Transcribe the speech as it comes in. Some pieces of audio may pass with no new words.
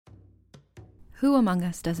Who among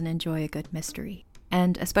us doesn't enjoy a good mystery?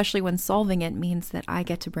 And especially when solving it means that I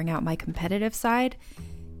get to bring out my competitive side,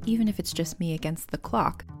 even if it's just me against the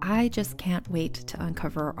clock. I just can't wait to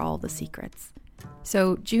uncover all the secrets.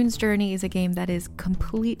 So June's Journey is a game that is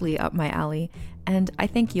completely up my alley, and I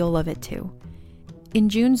think you'll love it too. In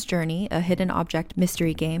June's Journey, a hidden object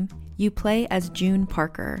mystery game, you play as June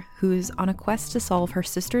Parker, who's on a quest to solve her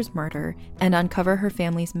sister's murder and uncover her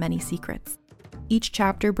family's many secrets. Each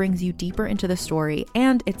chapter brings you deeper into the story,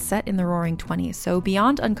 and it's set in the Roaring '20s, so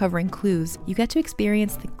beyond uncovering clues, you get to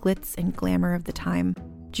experience the glitz and glamour of the time.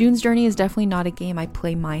 June's Journey is definitely not a game I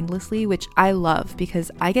play mindlessly, which I love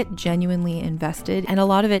because I get genuinely invested, and a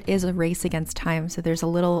lot of it is a race against time, so there's a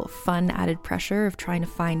little fun added pressure of trying to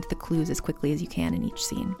find the clues as quickly as you can in each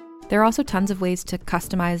scene. There are also tons of ways to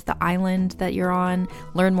customize the island that you're on,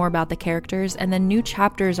 learn more about the characters, and then new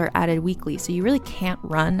chapters are added weekly, so you really can't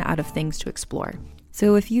run out of things to explore.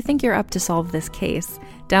 So if you think you're up to solve this case,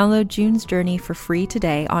 download June's Journey for free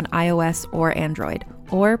today on iOS or Android,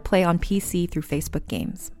 or play on PC through Facebook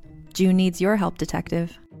Games. June needs your help,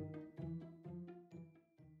 detective.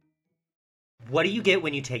 What do you get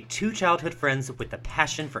when you take two childhood friends with a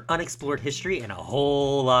passion for unexplored history and a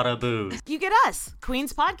whole lot of booze? You get us,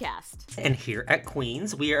 Queen's Podcast. And here at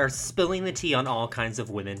Queen's, we are spilling the tea on all kinds of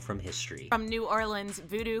women from history. From New Orleans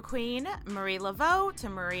voodoo queen, Marie Laveau, to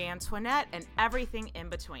Marie Antoinette, and everything in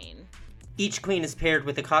between. Each queen is paired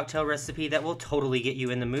with a cocktail recipe that will totally get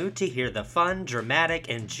you in the mood to hear the fun, dramatic,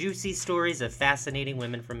 and juicy stories of fascinating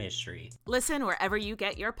women from history. Listen wherever you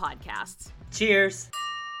get your podcasts. Cheers!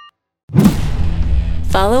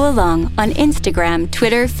 Follow along on Instagram,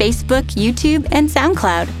 Twitter, Facebook, YouTube, and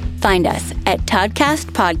SoundCloud. Find us at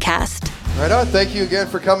Toddcast Podcast. Right on. Thank you again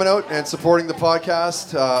for coming out and supporting the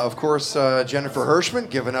podcast. Of course, Jennifer Hirschman,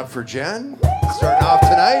 giving up for Jen. Starting off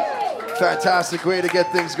tonight. Fantastic way to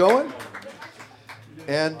get things going.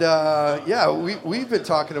 And we've been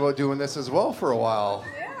talking about doing this as well for a while.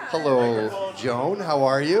 Hello, Joan. How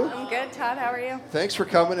are you? I'm good. Todd, how are you? Thanks for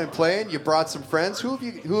coming and playing. You brought some friends. Who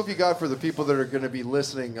have you got for the people that are going to be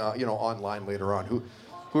listening, online later on? Who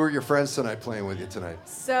are your friends tonight playing with you tonight?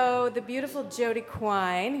 So the beautiful Jody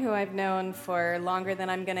Quine, who I've known for longer than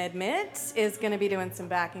I'm going to admit, is going to be doing some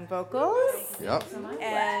backing vocals. Yep.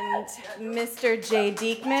 And Mr. Jay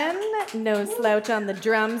Diekman, no slouch on the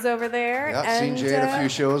drums over there. Yeah, seen Jay at a few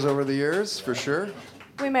shows over the years, for sure.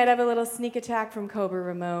 We might have a little sneak attack from Cobra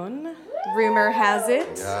Ramon. Rumor has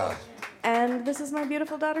it. Yeah. And this is my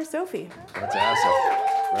beautiful daughter, Sophie. Fantastic.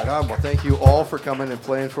 Right on. Well, thank you all for coming and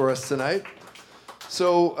playing for us tonight.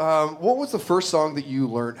 So, what was the first song that you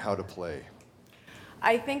learned how to play?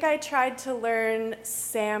 I think I tried to learn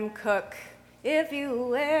Sam Cooke, If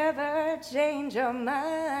You Ever Change Your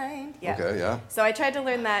Mind. Yeah. Okay, yeah. So I tried to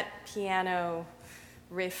learn that piano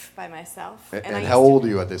riff by myself. And how old are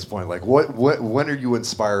you at this point? Like, when are you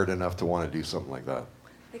inspired enough to want to do something like that?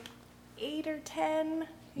 Like 8 or 10.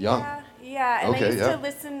 Young. Yeah. And Okay, I used yeah. to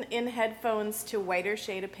listen in headphones to Whiter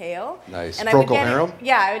Shade of Pale. Nice. And Procol Harum?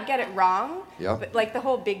 I would get it wrong. Yeah. But like the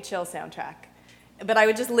whole Big Chill soundtrack. But I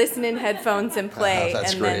would just listen in headphones and play.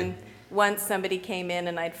 That's and great. then once somebody came in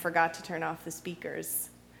and I'd forgot to turn off the speakers.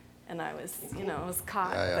 And I was, I was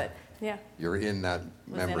caught. Yeah. But yeah. You're in that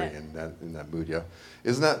Was in memory, it. in that mood, yeah.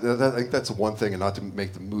 Isn't that, I think that's one thing, and not to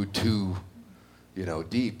make the mood too,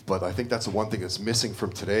 deep, but I think that's the one thing that's missing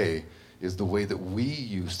from today is the way that we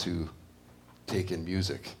used to take in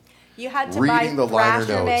music. You had to Reading buy the liner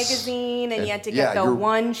Thrasher notes. magazine, and you had to get the you're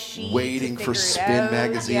one sheet. waiting to for figure it Spin out.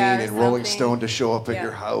 magazine Yeah, or and Rolling something. Stone to show up at Yeah.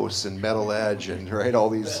 your house, and Metal Edge, and all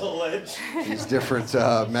these different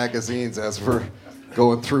magazines as we're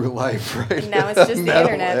going through life, right? And now it's just the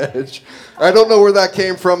Metal internet. Edge. I don't know where that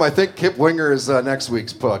came from. I think Kip Winger is next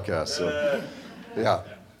week's podcast. So, yeah.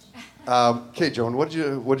 Okay, Joan, what do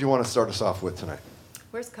you want to start us off with tonight?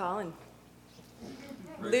 Where's Colin?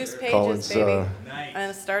 Loose pages, Colin's, baby. I'm going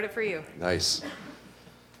to start it for you. Nice.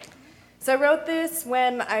 So I wrote this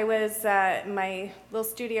when I was, my little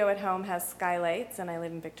studio at home has skylights, and I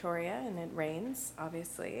live in Victoria, and it rains,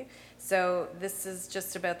 obviously. So this is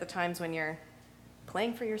just about the times when you're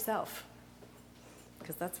playing for yourself.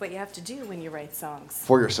 Because that's what you have to do when you write songs.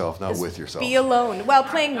 For yourself, not Just with yourself. Be alone. Well,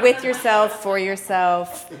 playing with yourself, for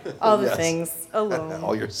yourself, all the Yes. things. Alone.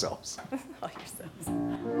 All yourselves. All yourselves.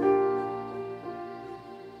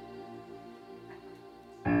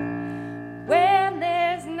 When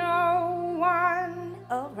there's no one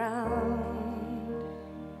around,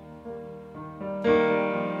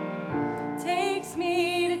 takes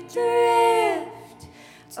me to drift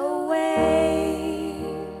away,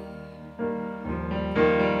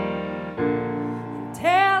 and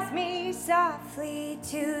tells me softly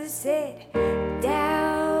to sit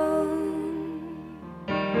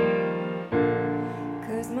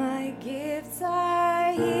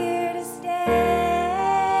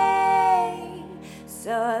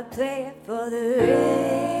play it for the rain.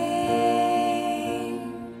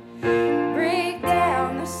 Break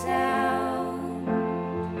down the sound.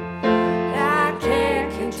 I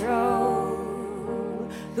can't control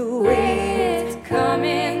the way it's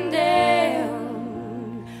coming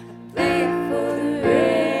down. I play it for the rain.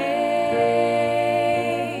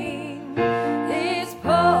 It's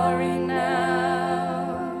pouring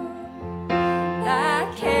now.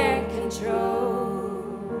 I can't control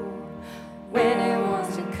when it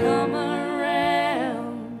wants to come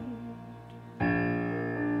around.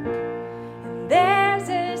 And there's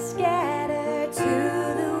a scatter to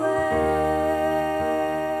the words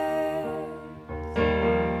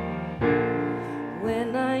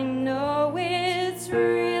when I know it's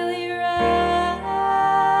really right.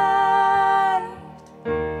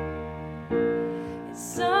 It's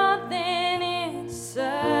something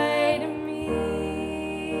inside of me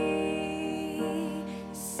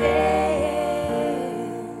saying,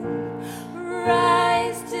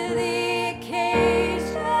 rise to the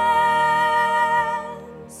occasion.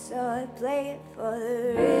 So I play it for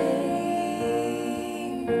the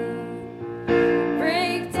rain.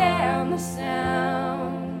 Break down the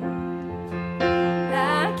sound.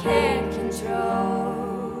 I can't control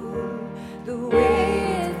the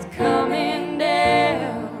way it's coming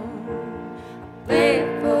down. I play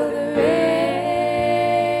it for the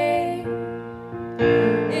rain.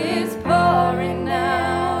 It's pouring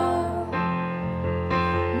now.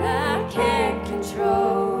 And I can't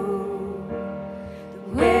control the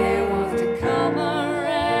way it wants to come around.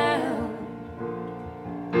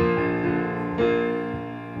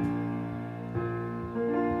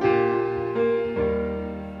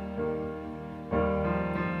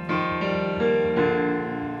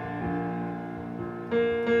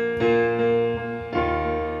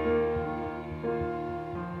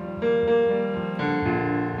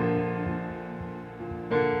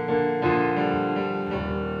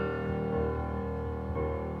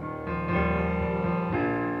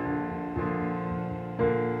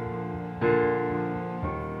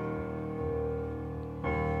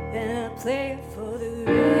 And I play it for the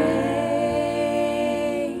rain.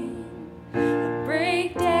 I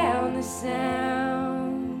break down the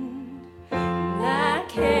sound. And I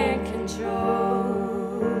can't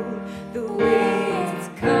control the way it's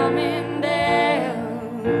coming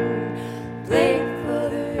down. Play it for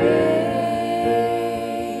the rain.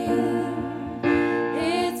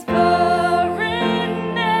 It's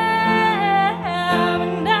pouring now,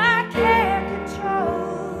 and I can't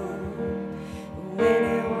control when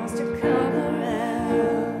it wants to come around.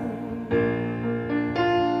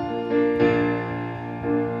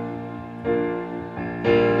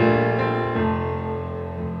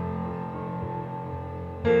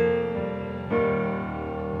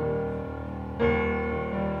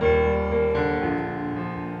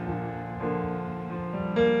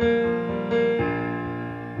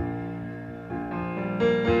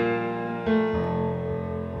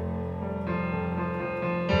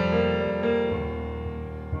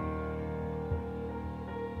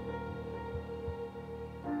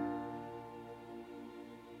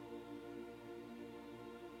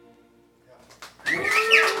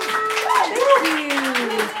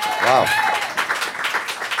 Wow.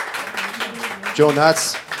 Joan,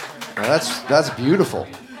 that's beautiful.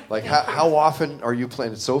 Like, how often are you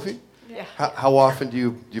playing? Sophie? Yeah. How often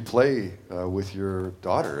do you play with your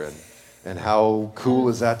daughter, and how cool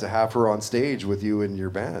is that to have her on stage with you and your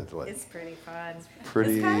band? Like, It's pretty fun.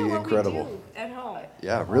 pretty It's kinda what incredible. we do at home.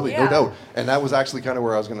 Yeah, really, Yeah. no doubt. And that was actually kind of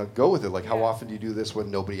where I was going to go with it. Like, how often do you do this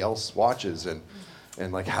when nobody else watches? And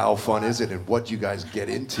like, how fun is it? And what do you guys get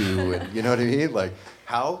into? And you know what I mean? Like,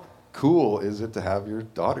 how cool is it to have your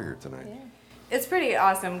daughter here tonight? Yeah. It's pretty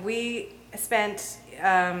awesome. We spent,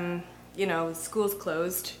 schools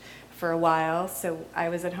closed for a while, so I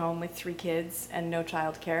was at home with 3 kids and no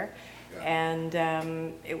childcare. And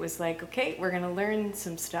it was like, okay, we're going to learn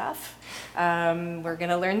some stuff. We're going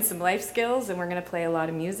to learn some life skills, and we're going to play a lot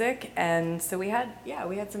of music. And so we had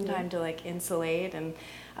some time to like insulate. And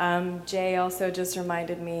Jay also just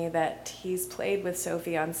reminded me that he's played with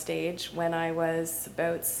Sophie on stage when I was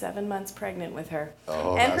about 7 months pregnant with her.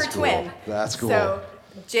 Oh, and that's her cool. twin. That's cool. So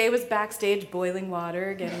Jay was backstage boiling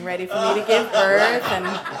water, getting ready for me to give birth, and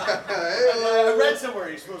I read somewhere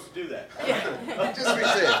you're supposed to do that. Just be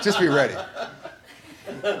safe. Just be ready.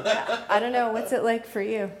 I don't know, what's it like for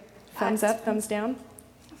you? Thumbs up, thumbs down?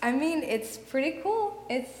 I mean, it's pretty cool.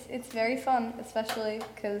 It's very fun, especially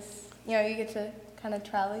because you get to kind of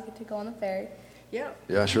travel, you get to go on the ferry. Yeah.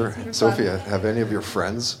 Yeah, sure. Super Sophia, fun. have any of your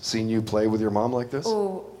friends seen you play with your mom like this?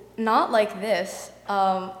 Oh, not like this.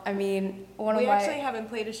 I mean, one of We my... actually haven't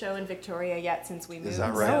played a show in Victoria yet since we moved. Is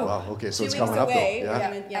that right? No. Wow. Okay, so 2 it's weeks coming up though. away.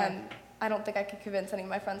 Yeah. And I don't think I could convince any of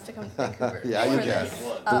my friends to come to Vancouver. Yeah, you for can. this.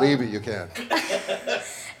 Believe me, you can.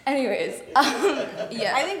 Anyways,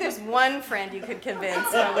 yeah. I think there's one friend you could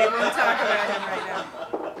convince, but we won't talk about him right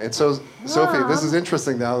now. And so, Sophie, this is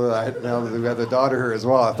interesting now that we have the daughter here as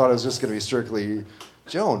well. I thought it was just going to be strictly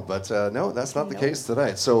Joan, but no, that's not the case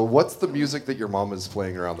tonight. So what's the music that your mom is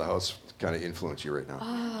playing around the house kind of influence you right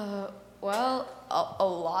now? Well, a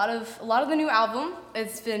lot of the new album.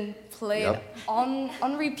 It's been played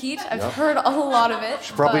on repeat. I've heard a lot of it. You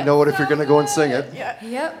should probably know it if you're going to go and sing it.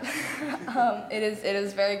 Yep. It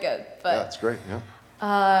is very good. But Yeah, it's great. Yeah.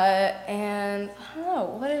 and I don't know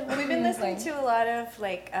what We've been listening to a lot of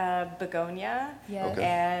like Begonia, Yes. Okay.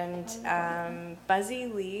 and Bessie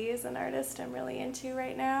Lee is an artist I'm really into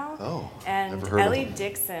right now. Oh, and never heard of Ellie them.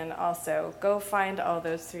 Dixon also. Go find all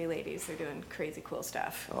those 3 ladies. They're doing crazy cool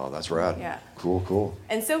stuff. Oh, that's rad. Yeah. Cool.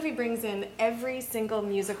 And Sophie brings in every single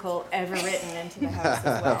musical ever written into the house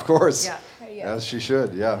as well. Of course. Yeah. As she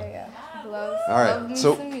should. Yeah. Love, All right, love me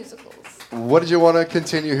so- some musicals. What did you want to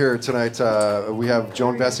continue here tonight? We have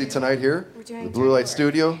Joan Bessie tonight here, We're doing the Blue Light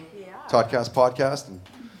Studio, Yeah. Toddcast Podcast in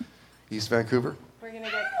East Vancouver. We're gonna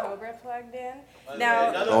get Cobra plugged in.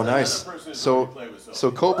 Now, Oh, nice.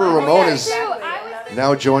 So Cobra Ramon is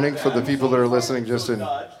now joining for the people that are listening just in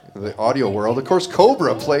the audio world. Of course,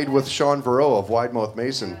 Cobra played with Sean Verow of Wide Mouth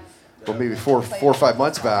Mason, well, maybe four or 5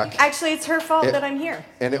 months back. actually, it's her fault It- that I'm here.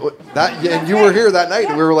 And and you were here that night,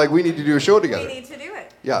 and we were like, we need to do a show together. We need to do it.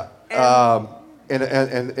 Yeah.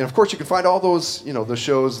 And of course, you can find all those, the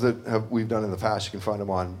shows that we've done in the past. You can find them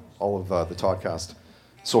on all of the Toddcast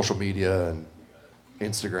social media and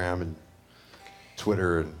Instagram and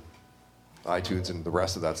Twitter and iTunes and the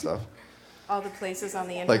rest of that stuff. All the places on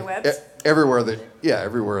the Like interwebs. everywhere that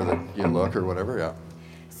you look or whatever. Yeah.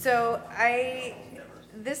 So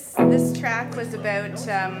this track was about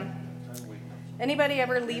anybody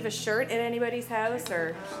ever leave a shirt at anybody's house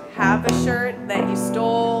or have a shirt that you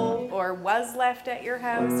stole or was left at your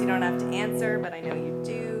house? You don't have to answer, but I know you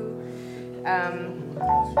do.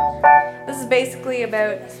 This is basically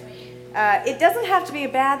about, it doesn't have to be a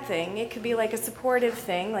bad thing. It could be like a supportive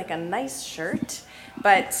thing, like a nice shirt,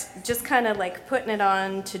 but just kind of like putting it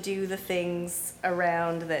on to do the things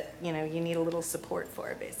around that, you need a little support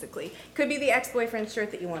for, basically. Could be the ex-boyfriend's shirt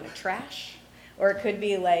that you want to trash. Or it could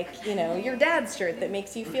be like, your dad's shirt that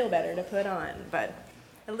makes you feel better to put on. But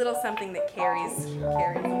a little something that carries you.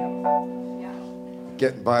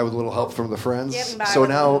 Getting by with a little help from the friends. Getting by So with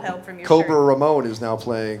a now little help from your Cobra shirt. Ramon is now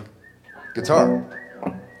playing guitar.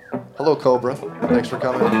 Hello, Cobra. Thanks for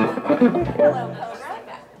coming. Hello, Cobra.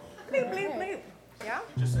 Bloop, bloop, bloop. Yeah?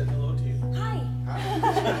 Just said hello to you.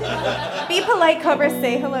 Hi. Be polite, Cobra.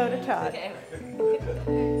 Say hello to Todd. Okay.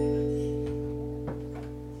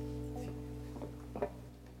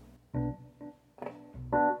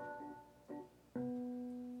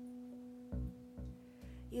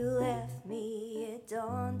 You left me at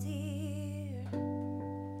dawn, dear.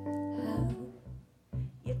 Oh,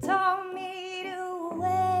 you told me to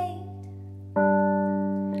wait.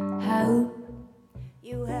 How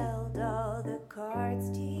you held all the cards,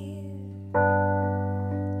 dear.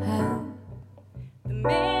 How the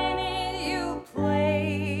minute you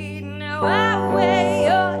played, now I wear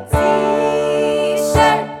your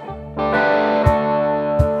t-shirt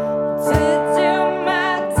to do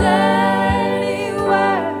my dirty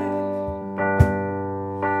work.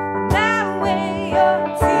 And I wear your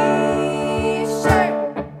t-shirt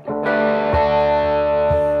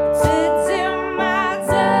to do my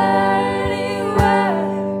dirty work.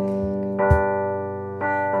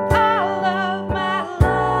 And all of my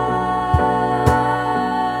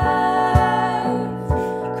love,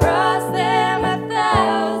 you cross them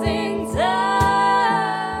 1,000 times.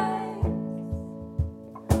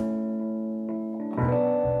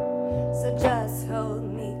 So just hold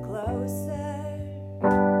me closer,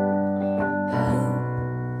 oh,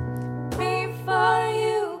 before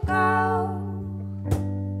you go.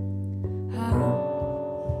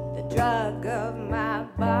 Oh, the drug of my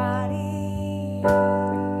body,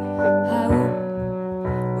 oh,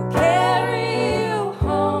 will carry you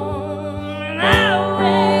home. And I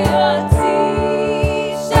wear your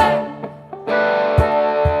t-shirt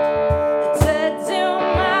to do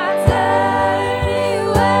my dirty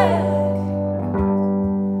work.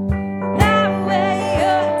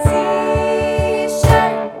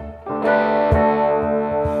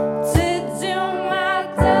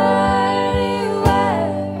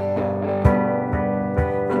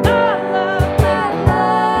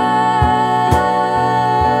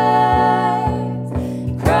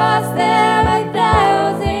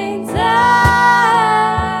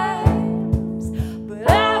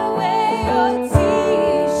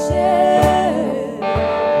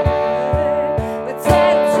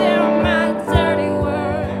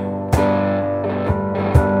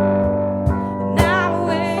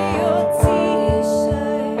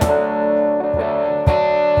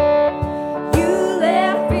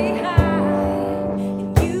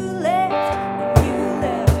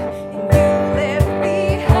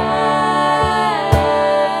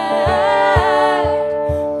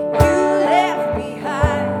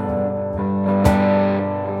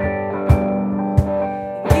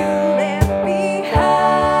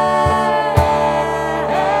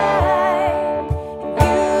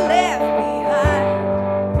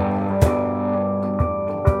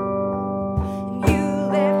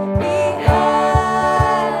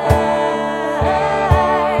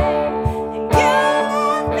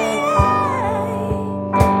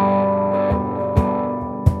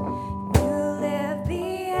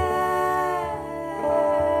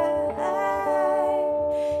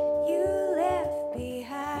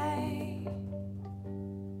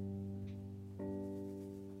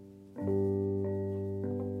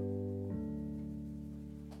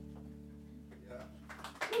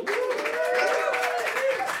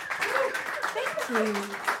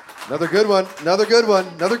 Another good one. Another good one.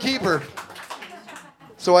 Another keeper.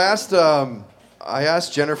 So I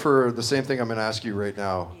asked Jennifer the same thing I'm going to ask you right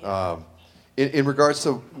now. In regards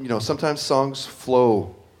to, sometimes songs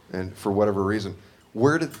flow, and for whatever reason,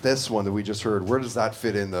 where did this one that we just heard, where does that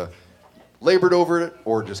fit in? The labored over it,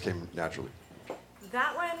 or just came naturally?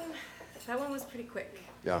 That one was pretty quick.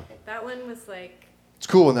 Yeah. That one was like... It's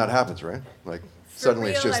cool when that happens, right? Like,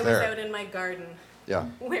 suddenly it's just there. I was out in my garden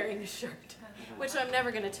wearing a shirt, which I'm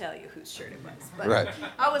never going to tell you whose shirt it was, but right.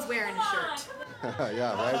 I was wearing a shirt.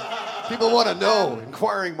 Yeah, right? People want to know,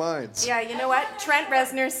 inquiring minds. Yeah, you know what? Trent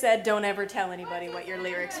Reznor said, don't ever tell anybody what your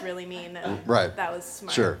lyrics really mean. And right. That was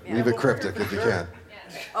smart. Sure. Yeah. Leave it cryptic if you can.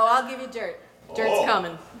 Oh, I'll give you dirt. Dirt's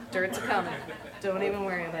coming. Dirt's coming. Don't even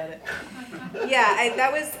worry about it. Yeah,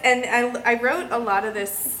 I wrote a lot of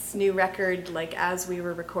this new record like as we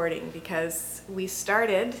were recording, because we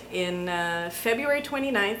started in February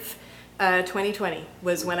 29th, 2020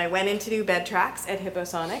 was when I went in to do bed tracks at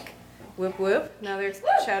Hipposonic. Whoop whoop. Another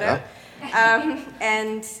shout out.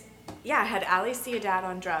 And yeah, I had Ali Ciudad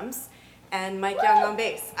on drums and Mike Young on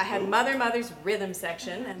bass. I had Mother's rhythm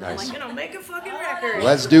section, and nice. I'm like, make a fucking record.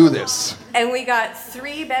 Let's do this. And we got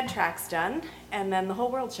 3 bed tracks done, and then the whole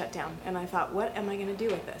world shut down. And I thought, what am I going to do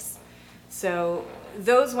with this? So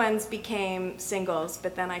those ones became singles,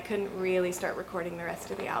 but then I couldn't really start recording the rest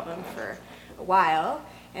of the album for a while.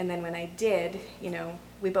 And then when I did,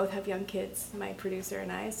 we both have young kids, my producer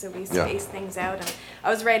and I, so we spaced things out. And I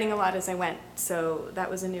was writing a lot as I went, so that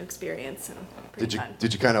was a new experience and pretty fun.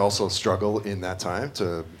 Did you kind of also struggle in that time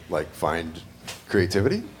to find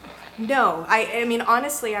creativity? No, I mean,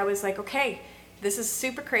 honestly, I was like, okay, this is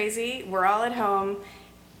super crazy. We're all at home.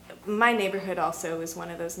 My neighborhood also is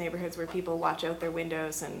one of those neighborhoods where people watch out their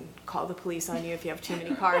windows and call the police on you if you have too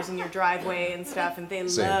many cars in your driveway and stuff, and they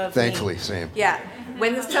love Thankfully, me. same. Yeah.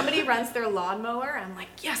 When somebody runs their lawnmower, I'm like,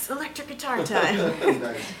 yes, electric guitar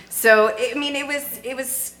time. So, it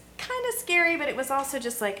was kind of scary, but it was also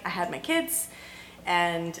just like I had my kids,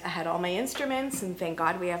 and I had all my instruments, and thank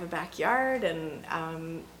God we have a backyard,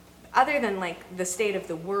 and other than the state of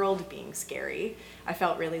the world being scary, I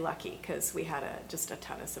felt really lucky because we had just a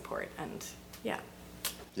ton of support, and yeah.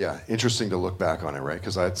 Yeah, interesting to look back on it, right?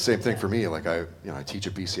 Because same thing for me. I teach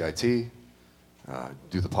at BCIT,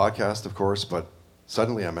 do the podcast, of course, but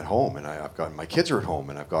suddenly I'm at home, and I've got my kids are at home,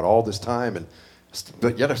 and I've got all this time,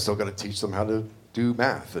 but yet I've still got to teach them how to do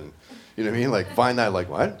math, and you know what I mean? Find that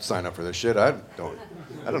well, I didn't sign up for this shit. I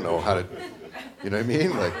don't know how to, you know what I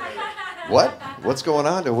mean? What's going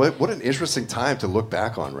on? What an interesting time to look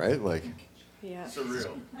back on, right? Yeah.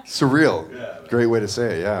 Surreal. Yeah. Great way to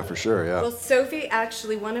say it. Yeah, for sure. Yeah. Well, Sophie,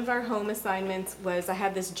 actually, one of our home assignments was I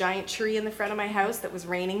had this giant tree in the front of my house that was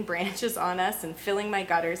raining branches on us and filling my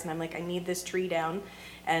gutters, and I'm like, I need this tree down.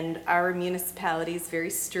 And our municipality is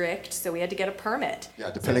very strict, so we had to get a permit.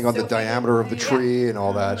 Yeah, depending on the diameter of the tree and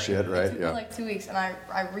all that shit, right? It took me 2 weeks, and I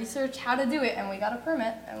researched how to do it, and we got a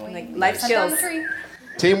permit, and we life cut down skills. the tree.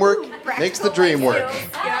 Teamwork makes the dream work.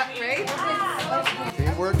 Yeah, right?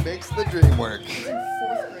 Teamwork makes the dream work.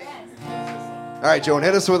 All right, Joan,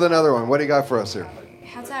 hit us with another one. What do you got for us here?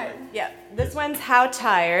 How Tired. Yeah, this one's How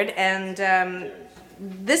Tired, and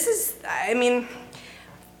this is,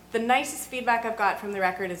 the nicest feedback I've got from the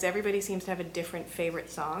record is everybody seems to have a different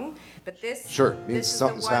favorite song, but this means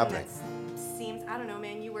something's happening. Seems, I don't know,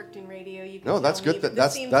 man, you worked in radio. You No, that's good.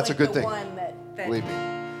 That's a good thing. One that Believe me.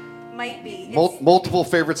 might be. Multiple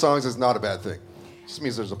favorite songs is not a bad thing. It just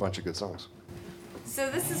means there's a bunch of good songs. So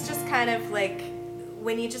this is just kind of like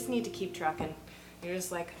when you just need to keep trucking. You're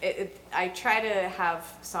just like, I try to have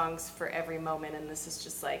songs for every moment, and this is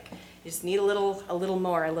just like, you just need a little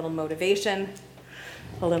motivation,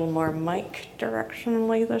 a little more mic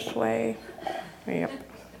directionally this way. Yep.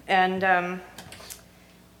 And,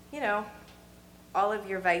 all of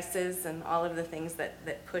your vices and all of the things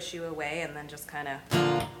that push you away, and then just kind of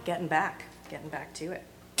getting back to it.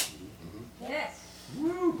 Yes.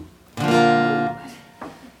 Woo.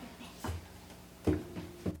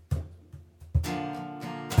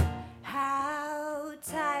 How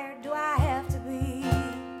tired do I have to be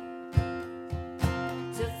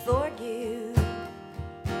to forgive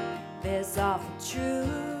this awful truth?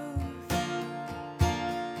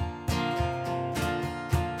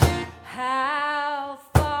 How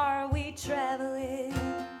far are we traveling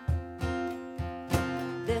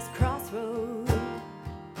this crossroad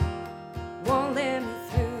won't let me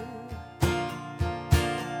through.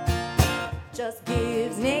 Just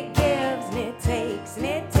gives and it takes and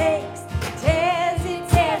it takes,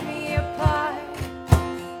 tears me apart.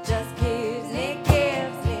 Just gives and it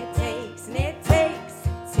takes and it takes,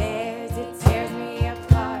 tears me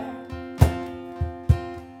apart.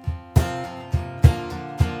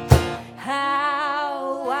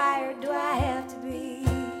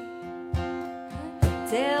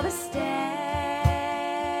 static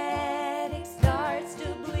starts to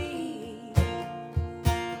bleed.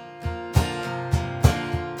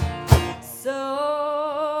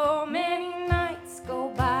 So many nights go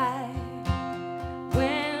by.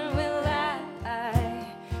 When will I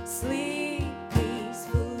sleep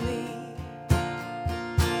peacefully?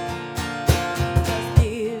 Just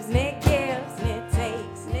gives and it gives and it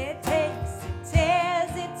takes and it takes.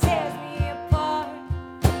 It tears me apart.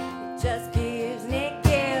 It just gives and it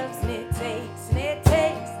gives and it takes and it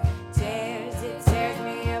takes. It tears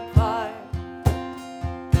me apart.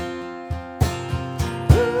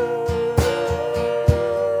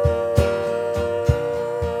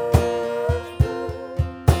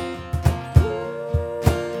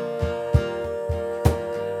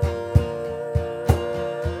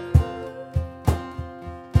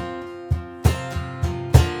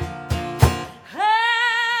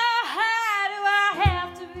 How do I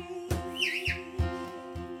have to be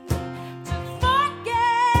to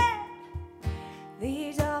forget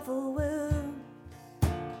these awful wounds?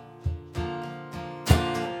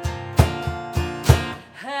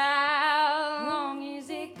 How long is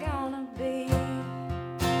it gonna be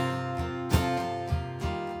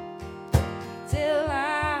till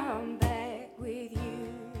I'm back with you?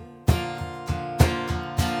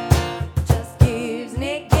 Just gives and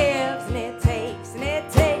it gives and it takes and it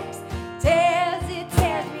takes. It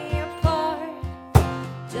tears me apart.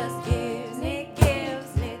 Just gives and it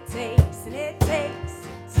gives and it takes and it takes.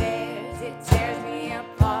 It tears me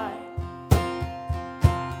apart.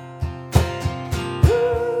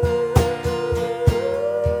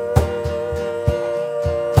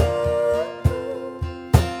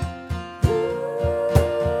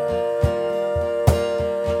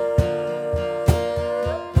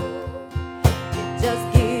 It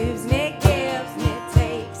just gives and it gives and it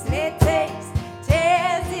takes and it takes.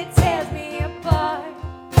 It tears me apart.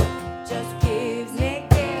 Just gives and it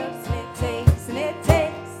gives and it takes and it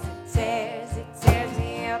takes. It tears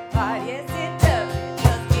me apart. Yes, it does. It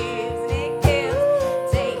just gives and it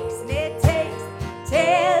gives, takes and it takes.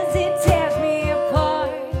 It tears me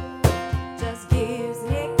apart. Just gives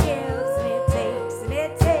and it gives and it takes and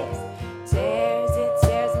it takes. It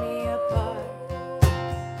tears me apart.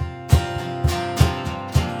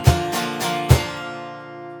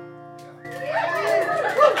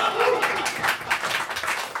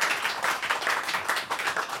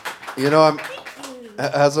 You know,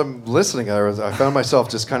 as I'm listening, I found myself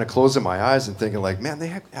just kind of closing my eyes and thinking, like, man, they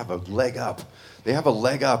have a leg up. They have a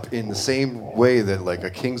leg up in the same way that, like, a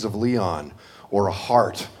Kings of Leon or a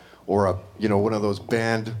Heart or one of those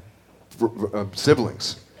band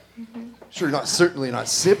siblings. Sure, certainly not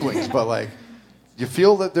siblings, but like, you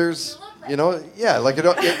feel that there's,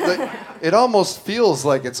 like it almost feels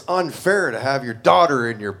like it's unfair to have your daughter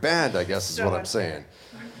in your band, I guess is what I'm saying.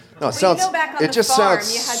 No, it sounds. Back on It the just farm,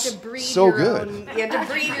 sounds you had to breed so your good. Own, you had to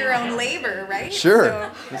breed your own labor, right? Sure,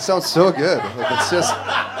 So- it sounds so good. Like it's just,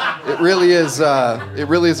 it really is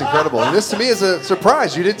incredible. And this to me is a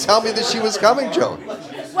surprise. You didn't tell me that she was coming, Joan.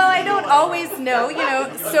 Well, I don't always know.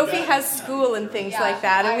 Sophie has school and things like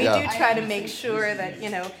that, and we Yeah. do try to make sure that,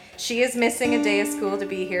 she is missing a day of school to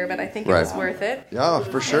be here, but I think it was worth it. Yeah,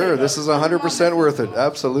 for sure. This is 100% worth it.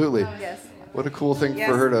 Absolutely. Yes. What a cool thing Yes.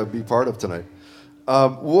 for her to be part of tonight.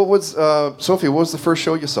 Sophie, what was the first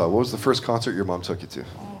show you saw? What was the first concert your mom took you to?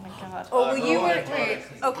 Oh, well, you were. Wait.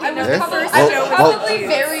 Okay, no, Okay. the first Well- show was well- the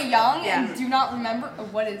Dudes. very young Yeah. and do not remember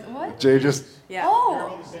what. Jay just, Yeah.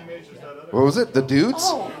 Oh, what was it? The Dudes?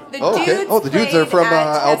 The Oh, okay. Dudes Oh, the Dudes are played from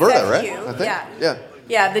at Alberta, right? SFU. I think. Yeah. Yeah.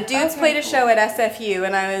 Yeah, the Dudes played a show at SFU,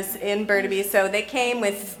 and I was in Burnaby, so they came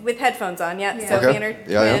with headphones on. Yeah, Sophie Okay. and her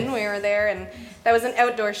Yeah, yeah. twin, we were there, and that was an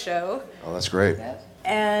outdoor show. Oh, that's great.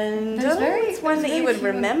 And It was very- it's one it was that you very would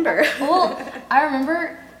cute. remember. well, I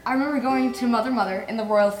remember going to Mother in the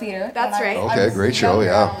Royal Theater. That's when I- right. I Okay, was great show, younger.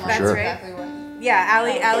 yeah, I don't for remember sure. exactly what- Yeah,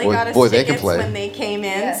 Allie Boy- got us boy, they can tickets play. when they came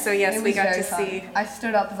in, Yes, so yes, it we was got very to fun. see. I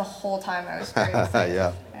stood up the whole time. I was crazy.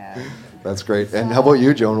 Yeah. Yeah. That's great. And how about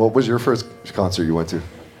you, Joan? What was your first concert you went to?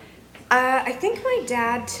 I think my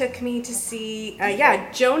dad took me to see,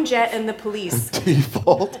 Joan Jett and the Police.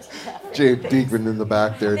 Default. Jay Diekman in the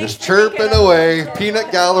back there, Thanks just for making chirping it up. away.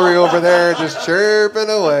 Peanut gallery over there, just chirping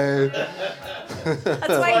away. That's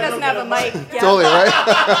why he doesn't have a mic. Yeah. Totally, right?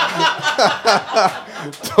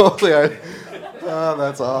 Totally. Oh,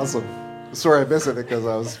 that's awesome. Sorry, I missed it because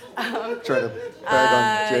I was trying to brag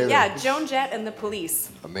on Jay. there. Yeah, Joan Jett and the Police.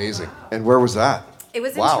 Amazing. And where was that? It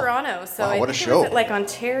was Wow. in Toronto, so Wow, I what a think it show. was at like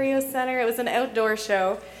Ontario Centre. It was an outdoor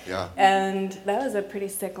show. Yeah. And that was a pretty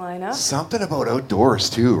sick lineup. Something about outdoors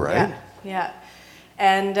too, right? Yeah, yeah.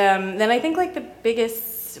 And then I think like the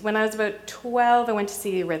biggest when I was about 12, I went to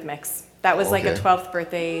see Rhythmics. That was like a 12th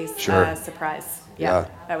birthday surprise. Yeah,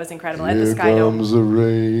 that was incredible. At the Here Sky Dome. comes the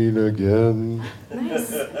rain again.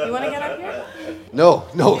 Nice. You want to get up here? No,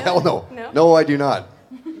 hell No? no. No, I do not.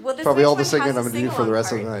 Well, this Probably next all the one singing has a I'm going to do for the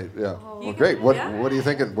rest of the sing-along night. Yeah. part. Well, You great. can- What yeah? are you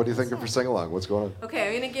thinking? What are you thinking for sing along? What's going on? Okay,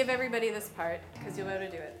 I'm going to give everybody this part because you'll be able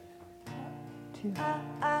to do it.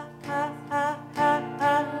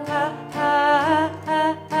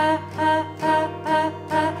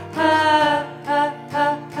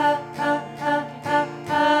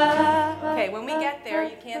 Okay, when we get there,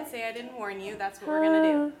 you can't say I didn't warn you. That's what we're going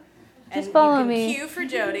to do. And Just follow you can me. cue for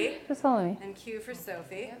Jody Just follow me. and cue for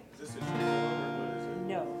Sophie. Is this a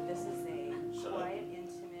No, this is a quiet,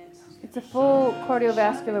 intimate. It's a full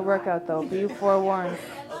cardiovascular workout, though. Be forewarned.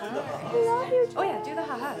 Oh yeah, do the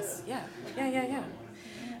ha-has. Yeah.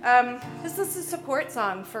 This is a support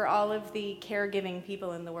song for all of the caregiving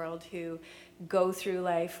people in the world who go through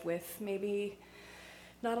life with maybe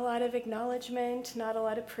not a lot of acknowledgement, not a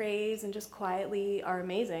lot of praise, and just quietly are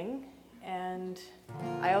amazing. And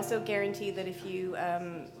I also guarantee that if you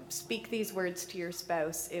speak these words to your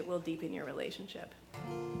spouse, it will deepen your relationship.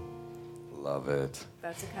 Love it.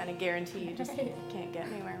 That's a kind of guarantee you just can't get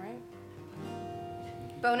anywhere,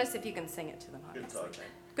 right? Bonus if you can sing it to them, obviously.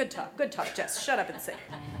 Good talk, Jess. Shut up and sing.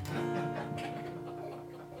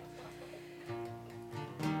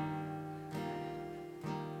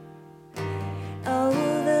 Oh,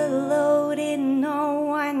 the loaded, no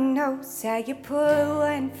one knows how you put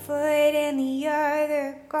one foot and the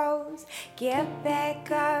other goes. Get back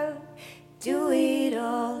up, do it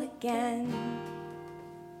all again.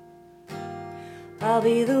 I'll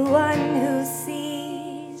be the one who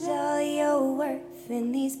sees all your worth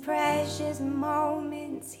in these precious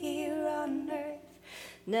moments here on earth.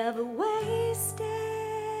 Never wasted,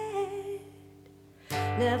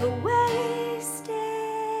 never wasted.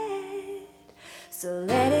 So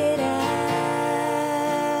let it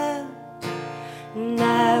out, and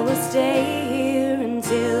I will stay here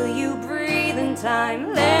until you breathe in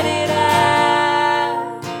time. Let it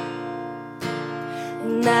out,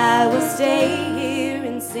 and I will stay here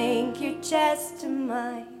and sink your chest to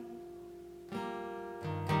mine.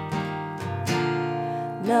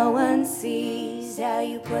 No one sees how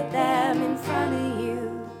you put them in front of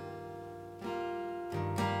you,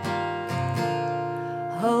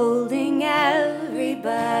 holding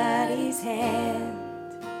everybody's hand.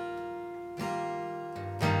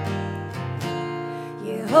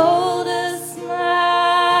 You hold a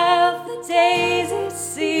smile for days at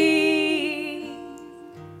sea.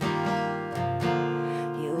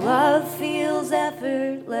 Your love feels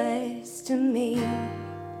effortless to me.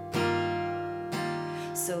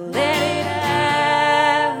 So let it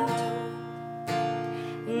out,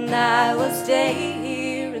 and I will stay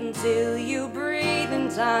here until you breathe in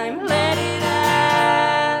time. Let it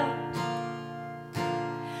out,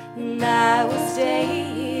 and I will stay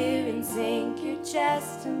here and sink your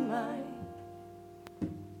chest to mine.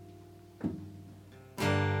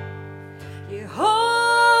 You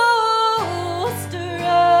hold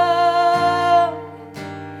strong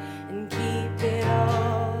and keep it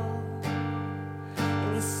all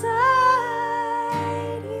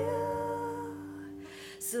inside you.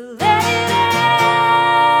 So let it out,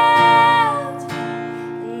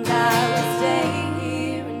 and I will stay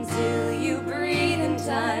here until you breathe in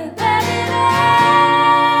time. Let it out,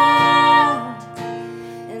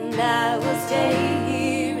 and I will stay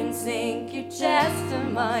here and sink your chest to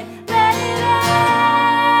mine. Let it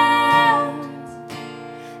out,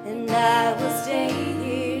 and I will stay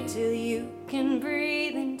here till you can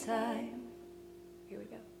breathe in time. Here we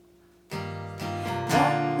go.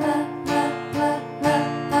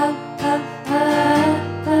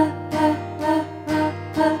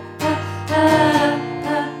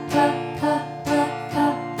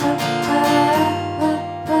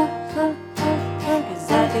 Cause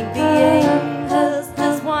I think the angels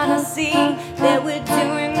just wanna see that we're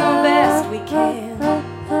doing the best we can.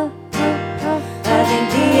 I think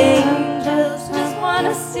the angels just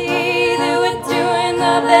wanna see that we're doing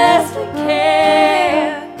the best we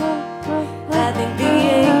can. I think the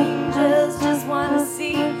angels just wanna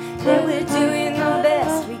see that we're doing the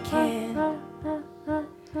best we can.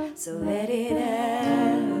 So let it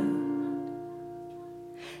out,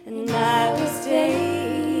 and I will stay here.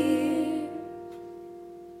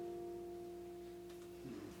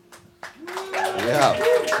 Yeah,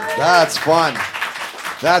 that's fun.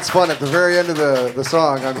 That's fun. At the very end of the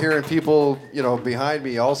song, I'm hearing people, behind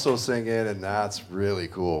me also singing, and that's really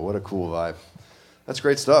cool. What a cool vibe. That's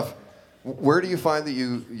great stuff. Where do you find that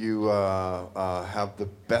you have the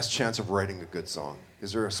best chance of writing a good song?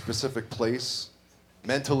 Is there a specific place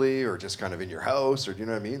mentally or just kind of in your house, or do you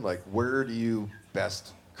know what I mean? Like, where do you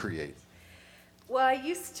best create? Well, I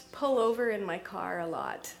used to pull over in my car a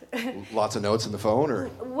lot. Lots of notes in the phone, or?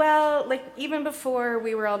 Well, like even before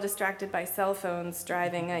we were all distracted by cell phones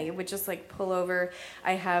driving, I would just like pull over.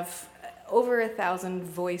 I have over 1,000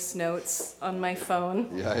 voice notes on my phone.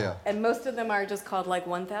 Yeah. And most of them are just called like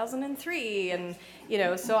 1003, and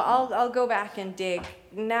so I'll go back and dig.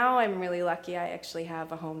 Now I'm really lucky. I actually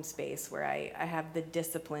have a home space where I have the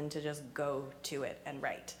discipline to just go to it and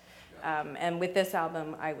write. And with this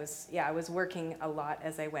album, I was working a lot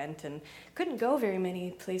as I went and couldn't go very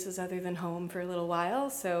many places other than home for a little while.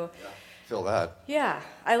 So, Feel that. Yeah,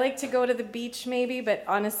 I like to go to the beach maybe, but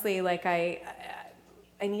honestly, like I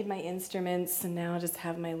need my instruments, and now I just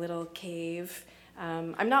have my little cave.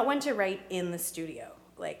 I'm not one to write in the studio.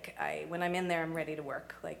 Like when I'm in there, I'm ready to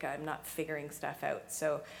work. Like I'm not figuring stuff out.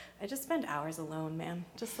 So I just spend hours alone, man.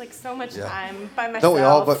 Just like so much time by myself. Don't we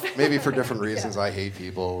all? But maybe for different reasons. I hate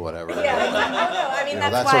people, whatever. Yeah, no. I mean,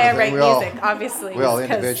 that's that why sort of I write thing. We all- music, obviously. We all is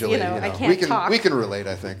 'cause, individually, I can't talk. we can relate,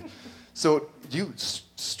 I think. So do you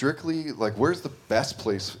strictly, like, where's the best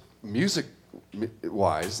place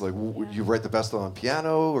music-wise? Like, you write the best on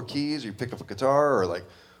piano or keys, or you pick up a guitar, or like,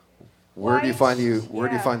 where do you find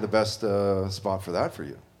the best spot for that for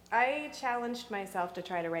you? I challenged myself to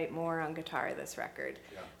try to write more on guitar this record.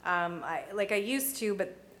 I used to,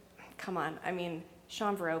 but come on. I mean,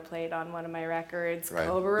 Sean Varro played on one of my records. Right,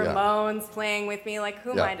 Cobra yeah. Ramone's playing with me. Like,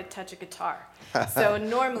 who am I to touch a guitar? So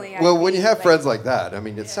normally Well, when you have friends like that, I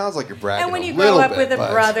mean, it sounds like you're bragging and when you a little grow up bit, with a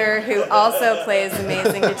but- brother who also plays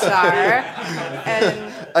amazing guitar,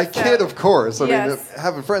 and I kid, of course. I mean, yes.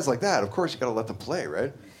 having friends like that, of course, you got to let them play,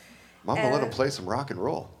 right? Mama let them And- play some rock and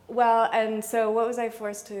roll. Well, and so what was I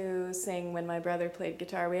forced to sing when my brother played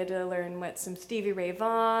guitar? We had to learn some Stevie Ray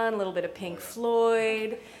Vaughan, a little bit of Pink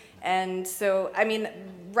Floyd. And so, I mean,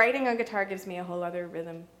 writing on guitar gives me a whole other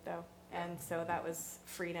rhythm, though. And so that was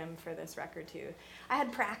freedom for this record, too. I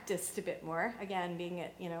had practiced a bit more, again, being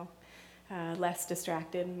less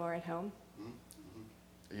distracted, more at home.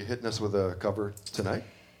 Are you hitting us with a cover tonight?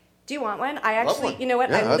 Do you want one? I actually, one. you know what?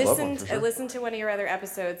 Yeah, I I'd love one, listened. for sure. I listened to one of your other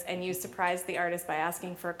episodes, and you surprised the artist by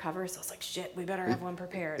asking for a cover. So I was like, "Shit, we better have one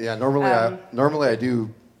prepared." Yeah, normally I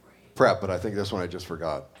do prep, but I think this one I just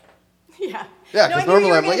forgot. Yeah. Yeah, No, I because knew you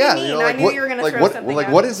normally were I'm like, gonna yeah, be mean. like I knew what, you were gonna like throw what, something like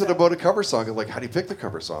out, what is it so. about a cover song? And like, how do you pick the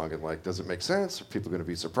cover song? And like, does it make sense? Are people going to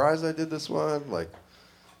be surprised I did this one? Like,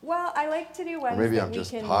 Well, I like to do ones. or maybe that I'm we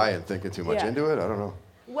just can, high and thinking too much Yeah. into it. I don't know.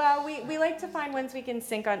 Well, we like to find ones we can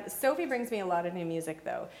sync on. Sophie brings me a lot of new music,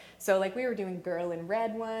 though. So, like, we were doing Girl in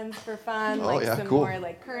Red ones for fun, Oh, like yeah, some cool. more,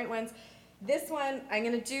 like, current ones. This one, I'm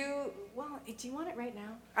going to do, well, do you want it right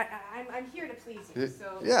now? I'm here to please you,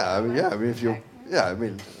 so. Yeah, I mean, if you, Okay. yeah, I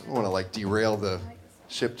mean, I don't want to like derail the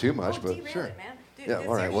ship too much, Oh, but derail sure. it, man. Dude, Yeah, this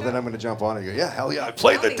all right. your Well, then show. I'm going to jump on and go, yeah, hell yeah, I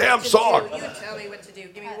played Tell the me damn what to song. do. You tell me what to do.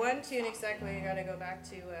 Give me one tune exactly. I got to go back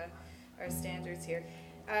to our standards here.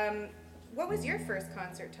 What was your first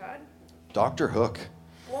concert, Todd? Dr. Hook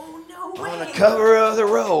Oh, no way. on the cover of the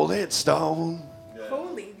Rolling Stone.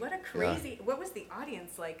 Holy, what a crazy. What was the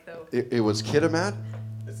audience like, though? It was Kitimat.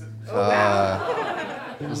 Oh,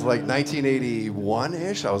 wow. It was like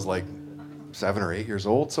 1981-ish. I was like 7 or 8 years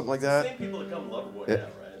old, something like that. Same people that come Loverboy Yeah. now,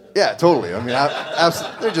 right? Yeah, totally. I mean,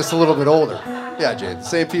 they're just a little bit older. Yeah, Jade, the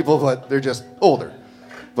same people, but they're just older.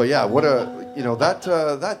 But yeah,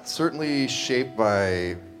 that certainly shaped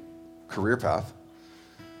my career path.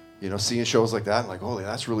 Seeing shows like that, and like, holy,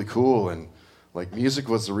 that's really cool. And like, music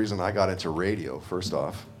was the reason I got into radio, first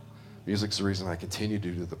off. Music's the reason I continue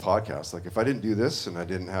to do the podcast. Like, if I didn't do this and I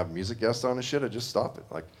didn't have music guests on and shit, I'd just stop it.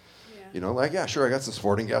 Like, yeah, sure, I got some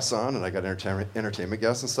sporting guests on and I got entertainment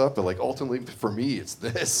guests and stuff, but like, ultimately for me, it's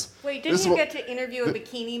this. Wait, This didn't is you what- get to interview a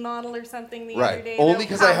bikini model or something the other Right, day? only though?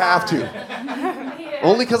 because I Come have on. to.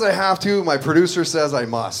 Only because I have to. My producer says I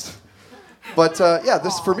must. But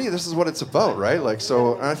for me, this is what it's about, right? Like,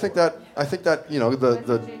 so, and I think that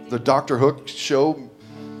the Dr. Hook show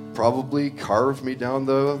probably carved me down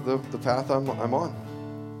the path I'm on.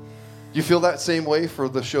 Do you feel that same way for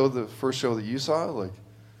the first show that you saw? Like,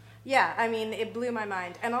 Yeah, I mean, it blew my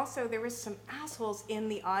mind. And also, there was some assholes in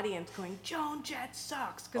the audience going, Joan Jett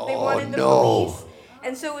sucks, because they Oh, wanted the no. police.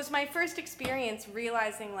 And so it was my first experience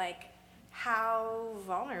realizing, like, how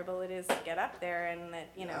vulnerable it is to get up there and that,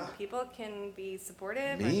 people can be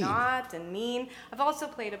supportive or Mean. not and mean. I've also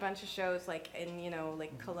played a bunch of shows, like, in,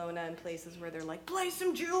 like, Kelowna and places where they're like, play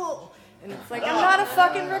some Jewel. And it's like, I'm not a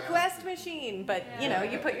fucking request machine. But,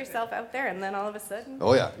 you put yourself out there and then all of a sudden.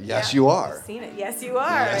 oh yeah, yes you are. I've seen it. Yes, you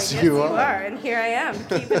are. Yes, Yes, you you are. are. And here I am,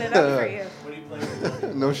 keeping it up for you. What do you play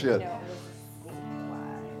with? No shit. No, it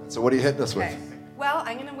was So what are you hitting us okay. with? Well,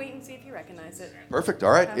 I'm gonna wait and see if you recognize it. Perfect.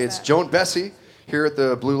 All right. How's It's that? Joan Bessie here at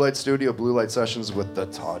the Blue Light Studio, Blue Light Sessions with the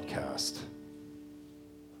Toddcast.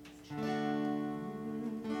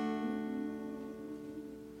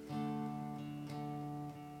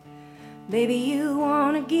 Baby, you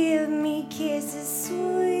wanna give me kisses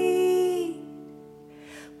sweet,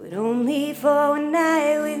 but only for a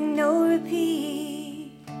night with no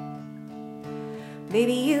repeat.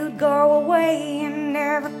 Baby, you'd go away and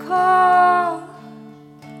never call,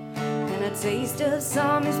 and a taste of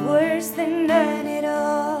some is worse than none at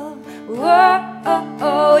all. Whoa, oh,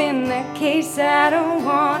 oh, in that case I don't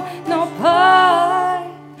want no part.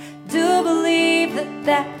 Do believe that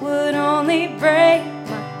that would only break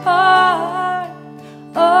my heart.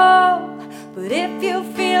 Oh, but if you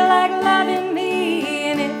feel like loving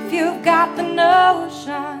me, and if you've got the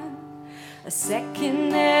notion, a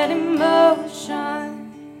second that emotion,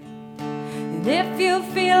 and if you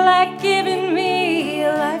feel like giving me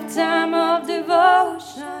a lifetime of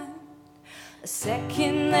devotion, a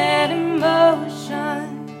second that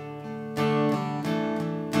emotion.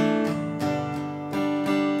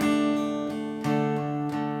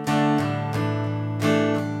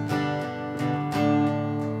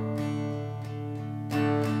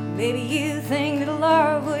 Maybe you think that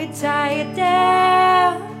love would tie you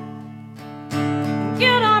down.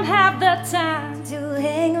 You don't have the time to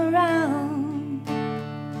hang around.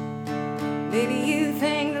 Maybe you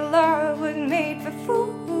think that love was made for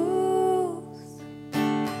fools,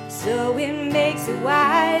 so it makes it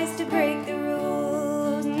wise to break the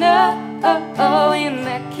rules. No, in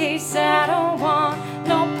that case I don't want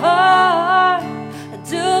no part. I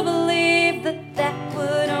do believe that that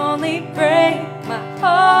would only break my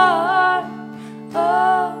heart.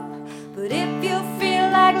 Oh, but if you feel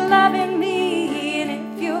like loving me,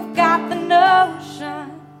 and if you've got the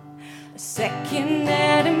notion, a second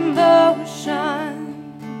that emotion,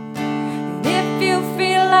 and if you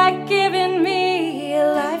feel like giving me a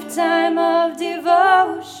lifetime of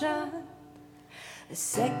devotion, a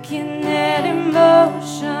second that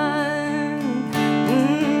emotion.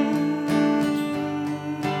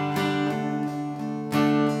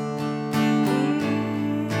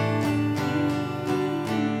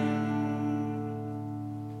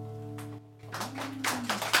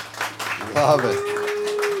 Love it.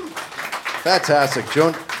 Fantastic.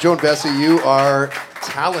 Joan Bessie, you are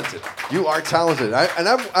talented. You are talented.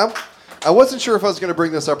 I wasn't sure if I was going to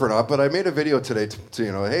bring this up or not, but I made a video today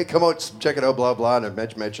to hey, come out, check it out, blah, blah. And I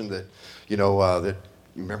mentioned that, that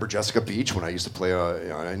you remember Jessica Beach when I used to play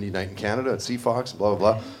on any night in Canada at Sea Fox, blah,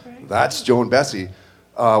 blah, blah. Right. That's Joan Bessie.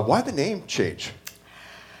 Why the name change?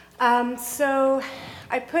 So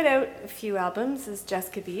I put out a few albums as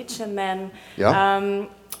Jessica Beach, and then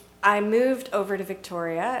I moved over to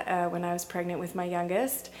Victoria when I was pregnant with my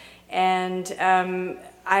youngest, and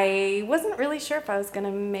I wasn't really sure if I was going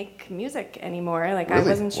to make music anymore. Like, really? I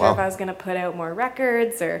wasn't sure if I was going to put out more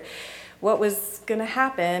records or what was going to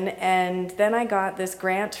happen. And then I got this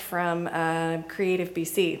grant from Creative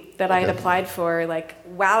BC that I had applied for, like,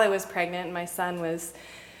 while I was pregnant, and my son was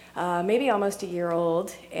maybe almost a year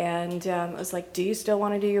old, and I was like, do you still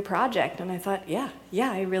want to do your project? And I thought, yeah,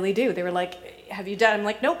 I really do. They were like, have you done? I'm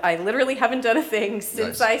like, nope, I literally haven't done a thing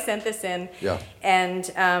since I sent this in. Yeah. And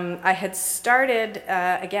I had started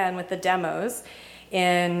again with the demos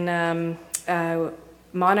in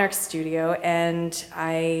Monarch Studio, and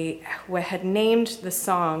I had named the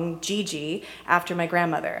song Gigi after my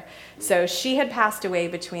grandmother. So she had passed away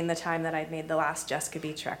between the time that I'd made the last Jessica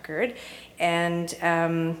Beach record, and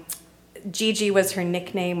Gigi was her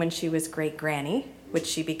nickname when she was Great Granny, which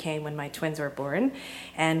she became when my twins were born.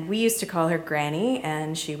 And we used to call her Granny,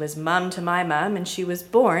 and she was mum to my mum, and she was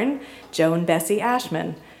born Joan Bessie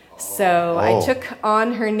Ashman. So I took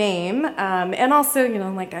on her name, and also,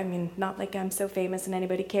 not like I'm so famous and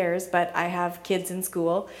anybody cares, but I have kids in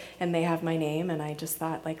school, and they have my name, and I just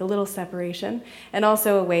thought, like, a little separation, and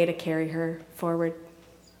also a way to carry her forward.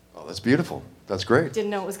 Oh, that's beautiful. That's great.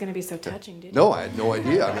 Didn't know it was going to be so touching, did you? No, I had no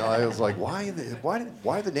idea. I mean, I was like, why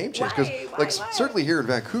the name change? Because certainly here in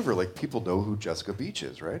Vancouver, like, people know who Jessica Beach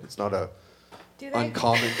is, right? It's not a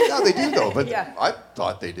uncommon. Yeah, they do though. But yeah. I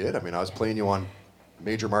thought they did. I mean, I was playing you on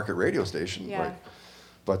major market radio station. Yeah. Like,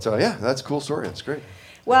 but that's a cool story. It's great.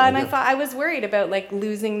 Well, and I thought I was worried about, like,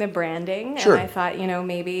 losing the branding, sure. And I thought,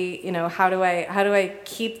 maybe, how do I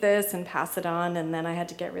keep this and pass it on? And then I had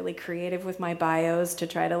to get really creative with my bios to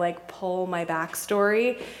try to, like, pull my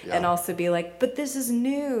backstory and also be like, but this is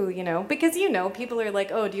new, because people are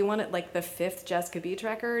like, oh, do you want it like the 5th Jessica Beach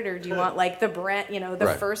record, or do you want, like, the brand,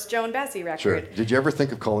 the first Joan Bessie record? Sure. Did you ever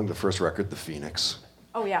think of calling the first record The Phoenix?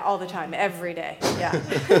 Oh yeah, all the time, every day. Yeah.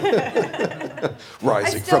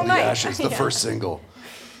 Rising still from the might. Ashes, the Yeah. first single.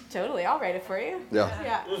 Totally, I'll write it for you. Yeah.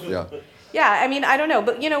 Yeah. Yeah. Yeah, I mean, I don't know,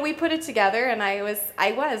 but we put it together, and I was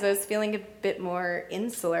feeling a bit more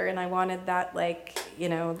insular, and I wanted that that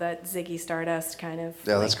Ziggy Stardust kind of.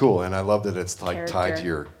 Yeah, that's cool, and I love that it's like tied to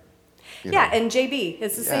your. Yeah, and JB,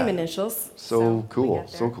 it's the same Yeah. initials. So we cool, got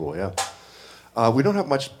so there. cool. Yeah. We don't have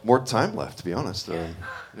much more time left, to be honest. A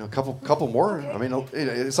couple more. I mean,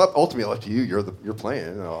 it's ultimately up to you. You're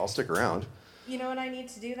playing. I'll stick around. You know what I need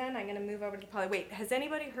to do then? I'm gonna move over to Polly. Wait, has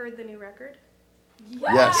anybody heard the new record?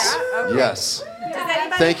 Yes. Yeah? Okay. Yes. Does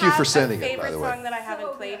anybody Thank you have for sending a it, by favorite the way. song that I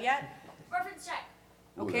haven't played yet? Reference check.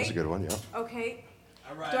 Ooh, Okay. that's a good one. Yeah. Okay.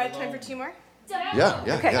 Do I have time for 2 more?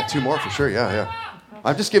 Yeah. 2 more for sure. Yeah.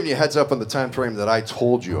 I'm just giving you a heads up on the time frame that I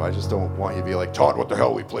told you. I just don't want you to be like, Todd, what the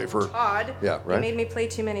hell we play for? Todd. Yeah, right. You made me play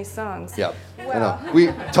too many songs. Yeah. Well. I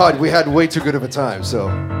know. Todd, we had way too good of a time, so.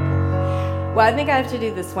 Well, I think I have to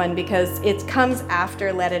do this one because it comes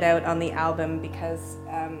after Let It Out on the album because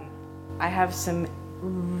I have some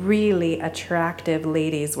really attractive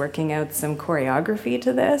ladies working out some choreography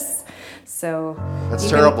to this. So That's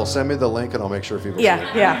terrible. Send me the link and I'll make sure people see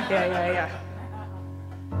it. Yeah.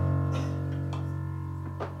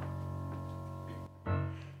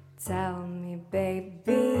 Tell me,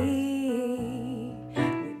 baby,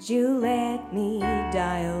 would you let me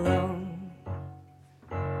die alone?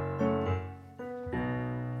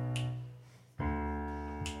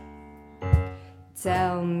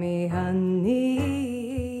 Tell me, honey,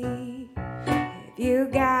 if you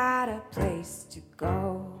got a place to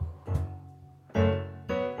go.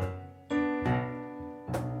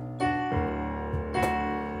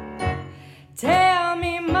 Tell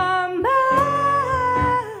me, mama,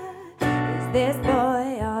 is this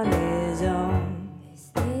boy on his own?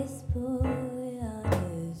 Is this boy on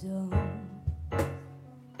his own?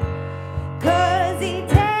 'Cause he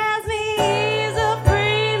tells me he's a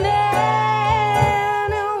free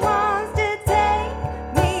man who wants to take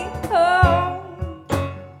me home.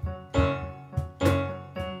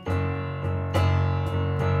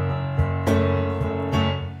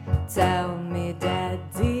 Tell me,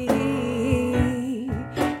 Daddy,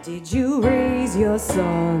 did you raise your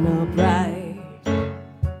son upright?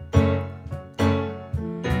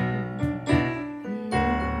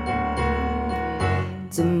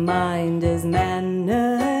 To mind his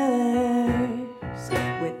manners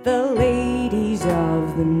with the ladies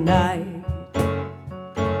of the night.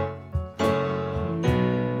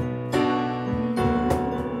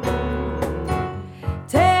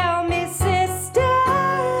 Tell me, sisters,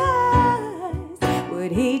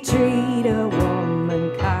 would he treat a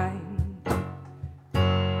woman kind?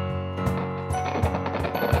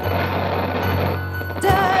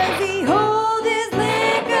 Does he hold his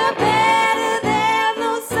liquor better than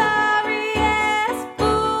those sorry-ass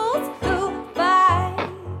fools who fight?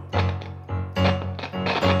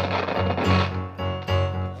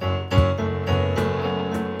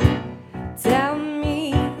 Tell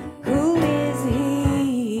me, who is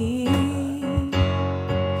he?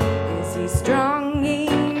 Is he strong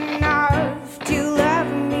enough to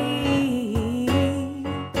love me?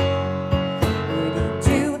 Would he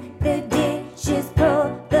do the dishes, pull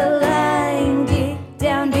the line, dig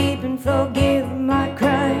down deep and forgive my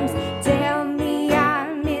crimes? Tell me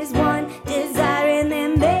I'm his one desire and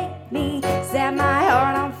then make me set my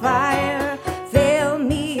heart on fire. Fill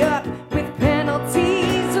me up with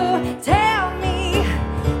penalties, or tell me,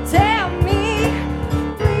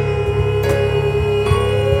 please.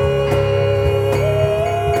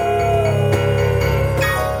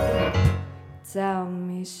 Tell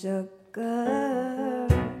me, sugar,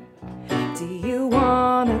 do you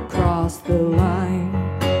wanna cross the line?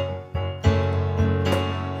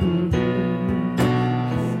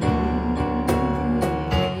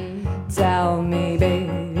 Tell me,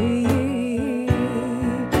 baby,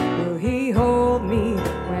 will he hold me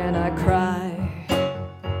when I cry?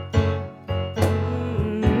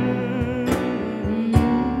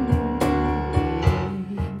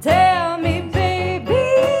 Tell me, baby,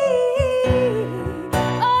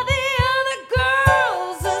 are the other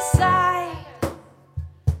girls aside?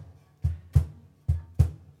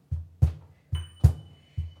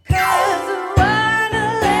 'Cause I wanna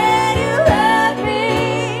let you love me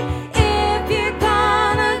if you're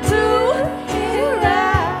gonna do it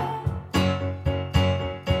right.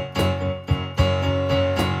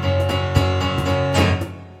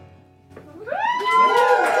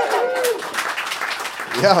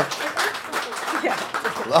 Yeah.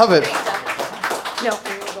 Love it. No.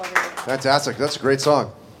 Fantastic. That's a great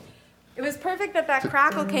song. It was perfect that that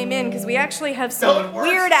crackle came in because we actually have some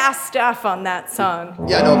weird ass stuff on that song.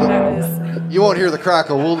 Yeah, no, you won't hear the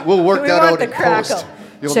crackle. We'll work that out in post.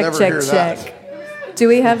 You'll never hear that. Do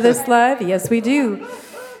we have this live? Yes, we do.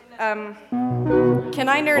 Can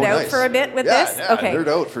I nerd out for a bit with this? Yeah, okay. Nerd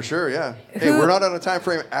out for sure, yeah. Hey, we're not on a time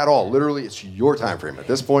frame at all. Literally, it's your time frame at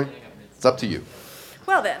this point. It's up to you.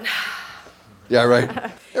 Well then. Yeah,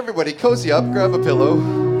 right. Everybody, cozy up, grab a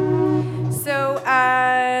pillow. So,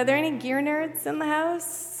 are there any gear nerds in the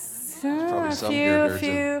house? Probably some gear nerds in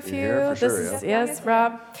here, for sure, This is, yes,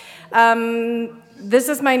 Rob. This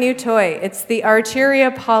is my new toy. It's the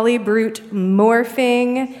Arturia Polybrute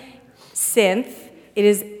Morphing Synth. It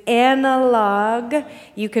is analog.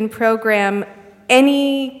 You can program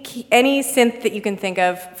any synth that you can think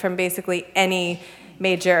of from basically any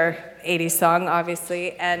major 80s song,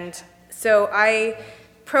 obviously. And so I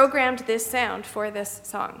programmed this sound for this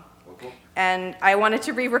song. And I wanted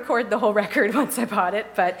to re-record the whole record once I bought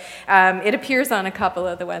it, but it appears on a couple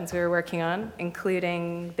of the ones we were working on,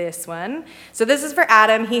 including this one. So this is for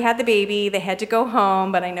Adam. He had the baby. They had to go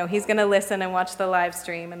home, but I know he's going to listen and watch the live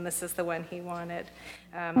stream, and this is the one he wanted.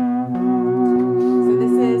 So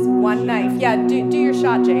this is One Knife. Yeah, do your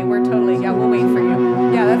shot, Jay. We'll wait for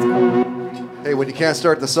you. Yeah, that's cool. Hey, when you can't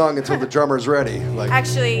start the song until the drummer's ready.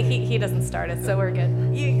 Actually, he doesn't start it, so we're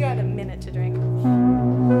good. You got a minute to drink.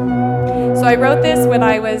 So I wrote this when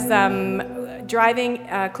I was driving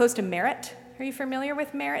close to Merritt. Are you familiar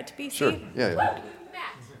with Merritt, BC? Sure, yeah.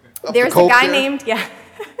 There's a guy named,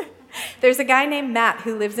 There's a guy named Matt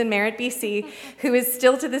who lives in Merritt, BC, who is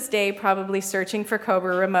still to this day probably searching for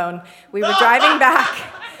Cobra Ramon. We were driving back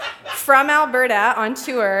from Alberta on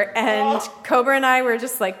tour, and Cobra and I were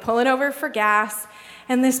just pulling over for gas,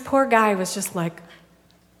 and this poor guy was just like,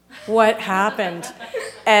 what happened?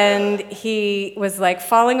 And he was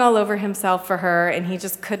falling all over himself for her, and he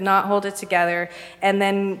just could not hold it together. And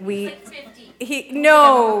then more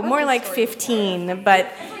like 15,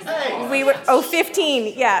 but we were,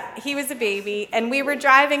 15, yeah, he was a baby, and we were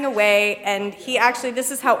driving away, and he actually,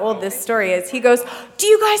 this is how old this story is, he goes, do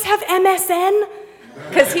you guys have MSN?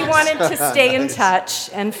 Because he wanted to stay in touch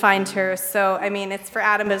and find her. So, I mean, it's for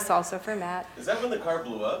Adam, but it's also for Matt. Is that when the car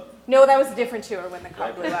blew up? No, that was a different tour when the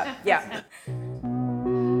car blew up. Yeah.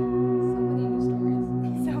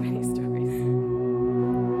 So many stories.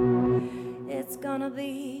 It's gonna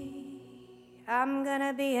be, I'm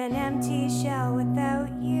gonna be an empty shell without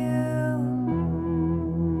you.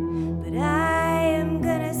 But I am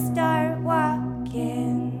gonna start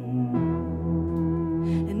walking.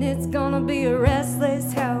 And it's gonna be a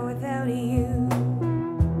restless hell without you.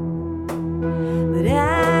 But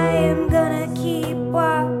I am gonna keep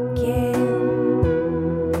walking.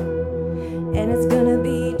 And it's gonna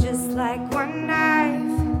be just like one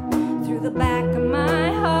knife through the back of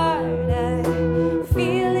my heart. I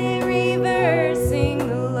feel it reversing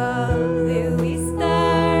the love that we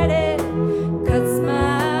started. Cuts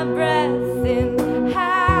my breath in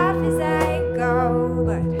half as I go.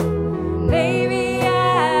 But maybe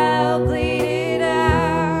I'll bleed it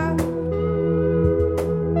out.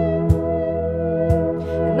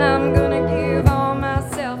 And I'm gonna give all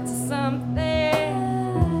myself to something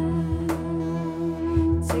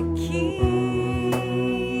to keep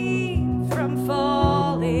from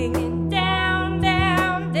falling and down,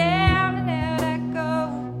 down, down, and out I go.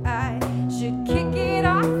 I should kick it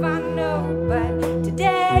off, I know, but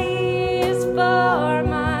today is for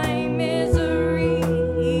my misery.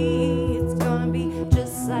 It's gonna be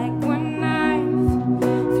just like one knife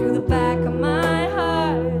through the back of my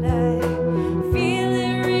heart. I feel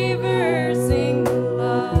it reversing the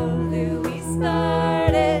love that we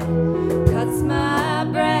started. Cuts my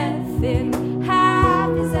breath in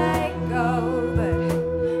half as I go,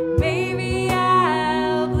 but maybe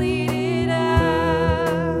I'll bleed it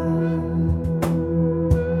out.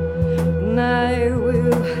 And I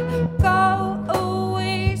will go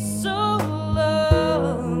away so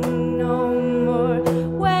long, no more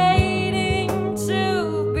waiting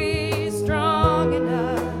to be strong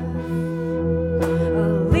enough.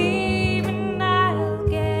 I'll leave and I'll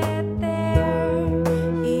get there,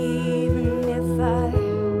 even if I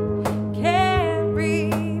can't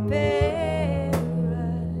repair us.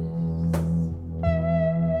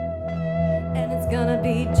 And it's gonna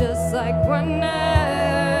be just like one night.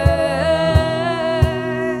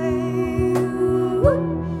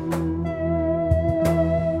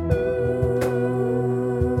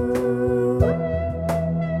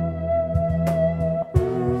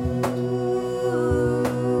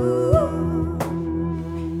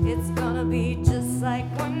 It's gonna be just like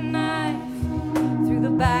one knife through the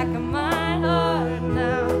back of my heart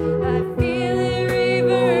now. I feel it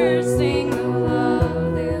reversing the love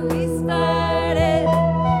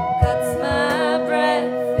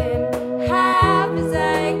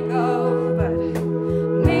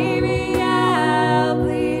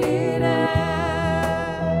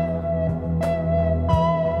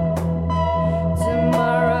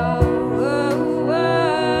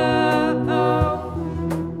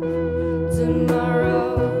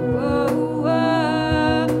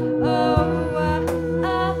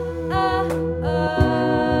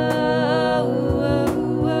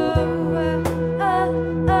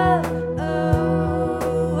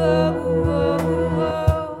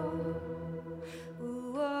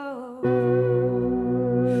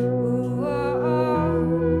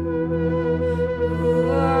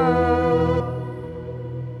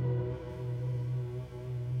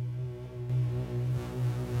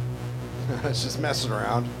It's just messing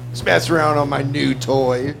around. Just messing around on my new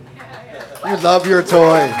toy. You love your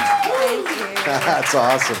toy. Thank you. That's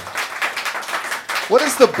awesome. What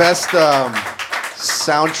is the best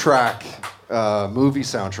soundtrack, movie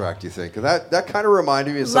soundtrack, do you think? That kind of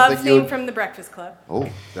reminded me of something Love theme from The Breakfast Club. Oh,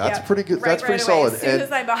 that's Yeah. pretty good. That's pretty away. solid. As soon And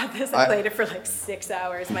as I bought this, I played it for like 6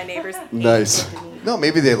 hours. My neighbors hated nice. it to me. No,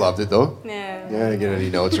 maybe they loved it though. No. You didn't get any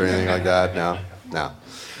notes or anything like that. No.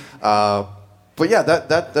 But yeah,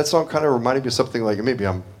 that song kind of reminded me of something like, maybe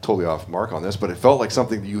I'm totally off mark on this, but it felt like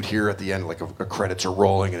something that you'd hear at the end, like a credits are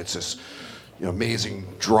rolling, and it's this amazing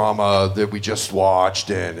drama that we just watched,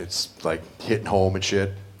 and it's like hitting home and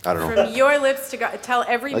shit. I don't know. From your lips to God, tell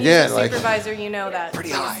every Again, music like, supervisor you know that. pretty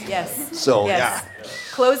please. high. Yes. So, yes.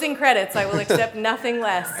 Closing credits, I will accept nothing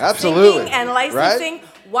less. Absolutely. Singing and licensing,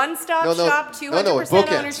 one-stop shop,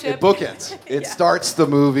 200% ownership. It bookends. It starts the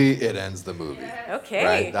movie, it ends the movie. Okay.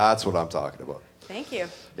 Right? That's what I'm talking about. Thank you.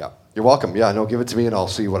 Yeah. You're welcome. Yeah, no, give it to me and I'll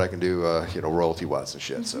see what I can do, royalty-wise and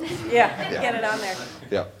shit. So, Yeah, get it on there.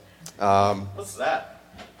 yeah. What's that?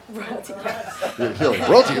 Royalty, yeah.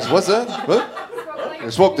 Royalties, what's that? What? You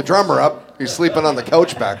woke the drummer up. He's sleeping on the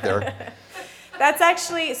couch back there. That's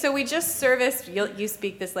actually, so we just serviced, you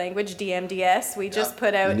speak this language, DMDS. We just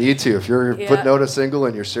put out. You need to. If you're putting out a single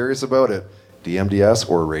and you're serious about it, DMDS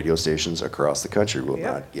or radio stations across the country will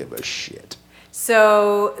not give a shit.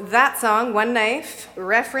 So that song, One Knife,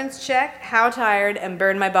 Reference Check, How Tired, and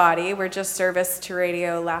Burn My Body were just serviced to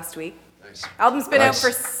radio last week. Nice. Album's been out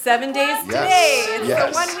for 7 days today. It's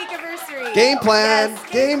the 1 week anniversary. Game plan. Yes,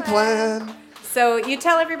 game plan. So you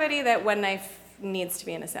tell everybody that One Knife needs to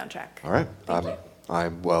be in a soundtrack. All right.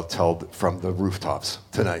 I'm well told from the rooftops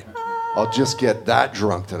tonight. I'll just get that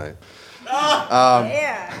drunk tonight.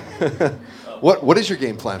 Yeah. What is your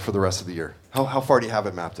game plan for the rest of the year? How far do you have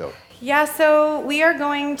it mapped out? Yeah, so we are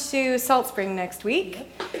going to Salt Spring next week.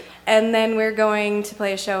 And then we're going to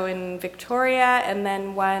play a show in Victoria and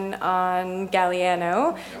then one on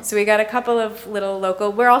Galliano. So we got a couple of little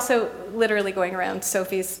local. We're also literally going around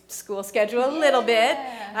Sophie's school schedule a little bit.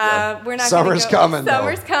 We're not Summer's coming, though.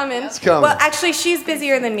 Summer's coming. It's coming. Well, actually, she's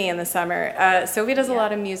busier than me in the summer. Sophie does a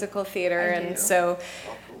lot of musical theater, and so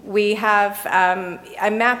we have,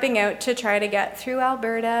 I'm mapping out to try to get through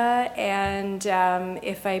Alberta, and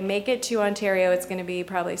if I make it to Ontario, it's going to be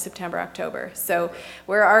probably September, October. So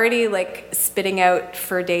we're already like spitting out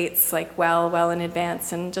for dates like well in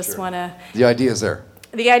advance, and just want to. The idea is there.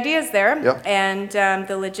 The idea is there, Yep. and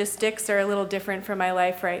the logistics are a little different for my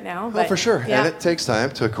life right now. Oh, for sure. Yeah. And it takes time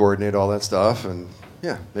to coordinate all that stuff, and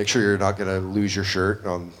make sure you're not going to lose your shirt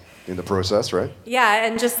in the process, right? Yeah,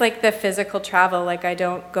 and just like the physical travel, like I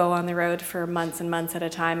don't go on the road for months and months at a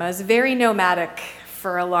time. I was very nomadic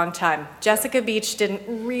for a long time. Jessica Beach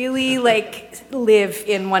didn't really like live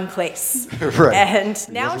in one place. Right. And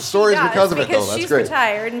now she stories does because of it, though. That's she's great.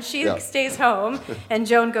 retired and she stays home, and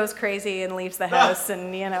Joan goes crazy and leaves the house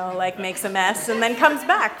and like makes a mess and then comes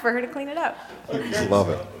back for her to clean it up. Love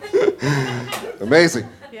it. Amazing.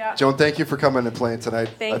 Yeah. Joan, thank you for coming and playing tonight.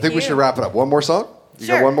 Thank I think we you. should wrap it up. One more song? You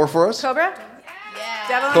got Sure. one more for us? Cobra?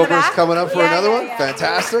 Devil in the Cobra's back? coming up for Yeah, another yeah, one? yeah.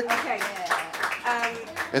 Fantastic. Okay.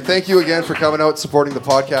 And thank you again for coming out, supporting the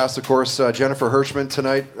podcast. Of course, Jennifer Hirschman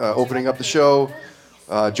tonight, opening up the show.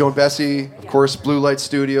 Joan Bessie, of course, Blue Light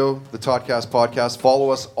Studio, the Toddcast podcast. Follow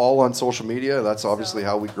us all on social media. That's obviously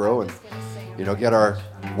how we grow and, get our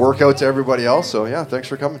work out to everybody else. So, thanks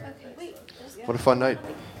for coming. What a fun night.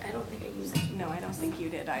 I don't think I used it. No, I don't think you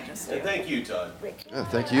did. I just did. Thank you, Todd. Yeah,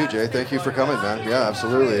 thank you, Jay. Thank you for coming, man. Yeah,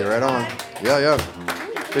 absolutely. Right on. Yeah.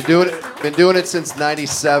 Been doing it since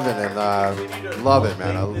 '97, and love it,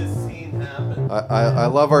 man. I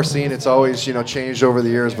love our scene. It's always changed over the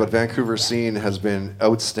years, but Vancouver's scene has been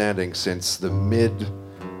outstanding since the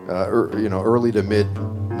early to mid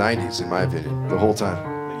 '90s, in my opinion, the whole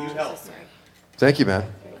time. You helped. Thank you, man.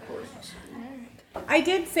 I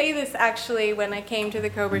did say this actually when I came to the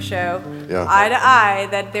Cobra show, Yeah. eye to eye,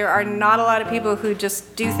 that there are not a lot of people who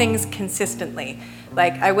just do things consistently.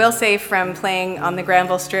 Like, I will say, from playing on the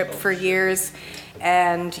Granville Strip for years,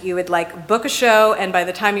 and you would book a show, and by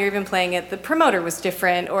the time you're even playing it, the promoter was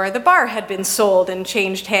different, or the bar had been sold and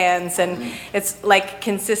changed hands, and it's like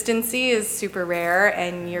consistency is super rare,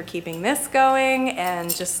 and you're keeping this going,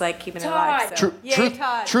 and just keeping it alive. So.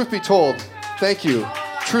 Truth be told, thank you.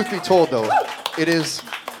 Truth be told, though, it is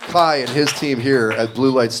Kai and his team here at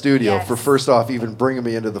Blue Light Studio for first off even bringing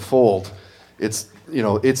me into the fold. It's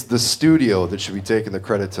the studio that should be taking the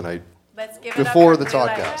credit tonight Let's give it before up the for Blue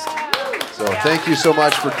Light. Toddcast. So thank you so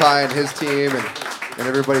much for Kai and his team and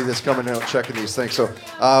everybody that's coming out checking these things. So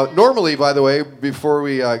normally, by the way, before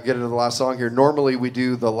we get into the last song here, normally we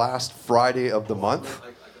do the last Friday of the month.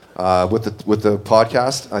 with the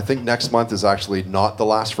podcast. I think next month is actually not the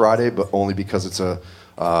last Friday, but only because it's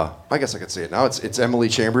I guess I could say it now. It's Emily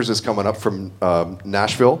Chambers is coming up from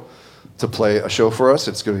Nashville to play a show for us.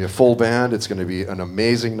 It's going to be a full band. It's going to be an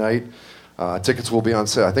amazing night. Tickets will be on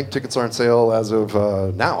sale. I think tickets are on sale as of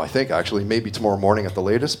now, I think, actually. Maybe tomorrow morning at the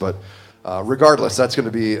latest. But regardless, that's going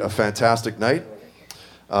to be a fantastic night.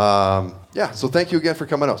 So thank you again for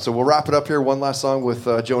coming out. So we'll wrap it up here. One last song with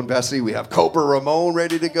Joan Bessie. We have Cobra Ramon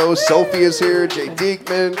ready to go. Sophie is here. Jay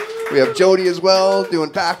Diekman. We have Jody as well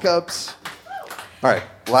doing backups. All right,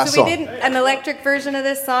 last song. So we did an electric version of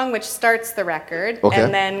this song, which starts the record. Okay.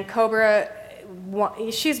 And then Cobra,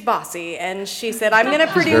 she's bossy, and she said, I'm going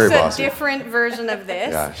to produce a different version of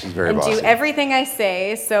this. Yeah, she's very and bossy. do everything I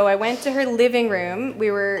say. So I went to her living room.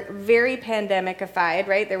 We were very pandemicified,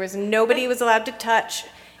 right? There was nobody was allowed to touch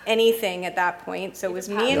anything at that point. So it was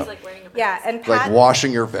me and and Pat, like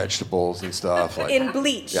washing your vegetables and stuff. Like, in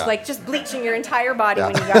bleach, yeah. like just bleaching your entire body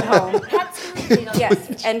when you got home.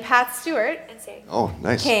 Yes, and Pat Stewart oh,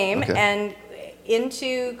 nice. came Okay. and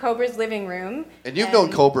into Cobra's living room. And you've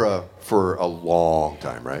known Cobra for a long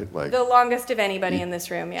time, right? Like The longest of anybody in this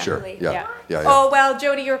room, yeah. Sure, yeah. Oh, well,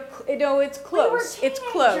 Jody, it's close. It's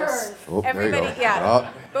close. Oh, there you Everybody, go. yeah.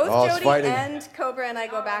 Both it's Jody fighting. and Cobra and I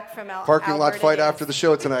go back from Parking lot Alberta fight days. after the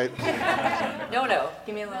show tonight. No.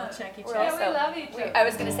 Give me a little checky check. Yeah, we love each other. I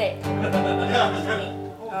was gonna say.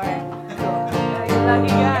 All right. Love you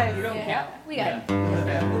guys. You don't count. We got it.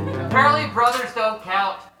 Apparently brothers don't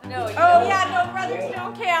count. No. No, brothers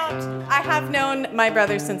don't count. I have known my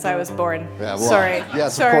brothers since I was born. Yeah, well, Sorry.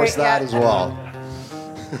 Yes, Sorry. of course that yeah. as well.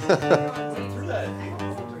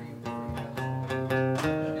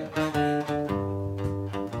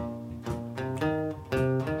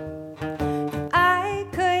 I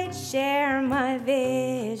could share my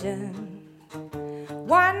vision,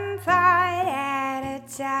 one thought at a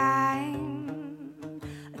time.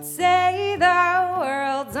 I'd say the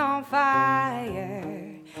world's on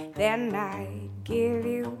fire, then I'd give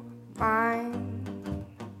you mine.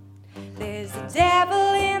 There's a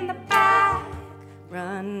devil in the back,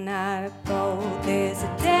 running out of gold. There's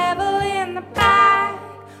a devil in the back,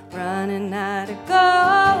 running out of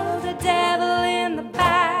gold. A devil in the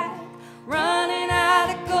back, running out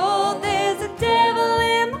of gold. There's a devil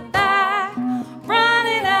in the back,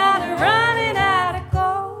 running out of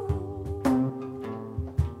gold.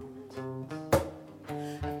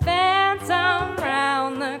 A phantom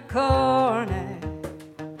round the corner,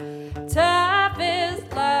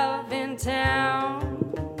 toughest love in town.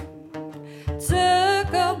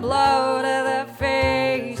 Took a blow to the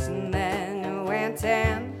face and then went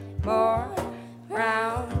 10 more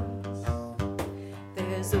rounds.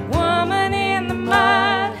 There's a woman in the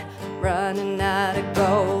mud, running out of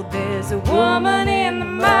gold. There's a woman in the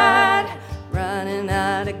mud, running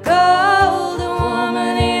out of gold. A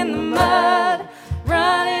woman in the mud,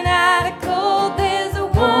 running out of gold. There's a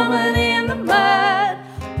woman in the mud,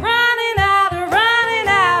 running out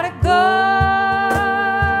of gold.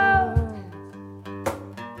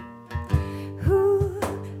 Ooh,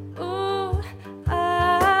 ooh,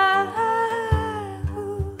 ah,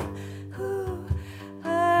 ooh, ooh, ah,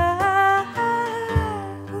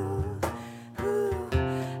 ooh, ooh,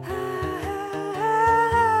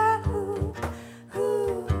 ah, ooh,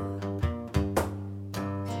 ooh.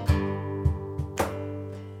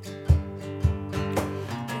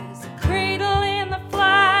 There's a cradle in the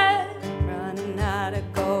flood, running out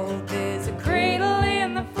of gold. There's a cradle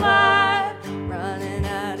in the flood, running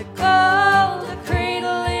out of gold. A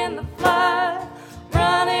cradle in the flood,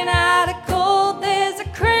 running out of gold. There's a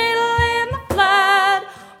cradle in the flood,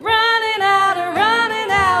 running out.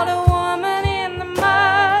 A woman in the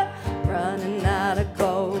mud, running out of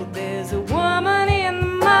gold. There's a woman in the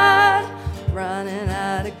mud, running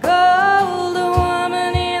out of gold. A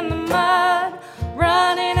woman in the mud,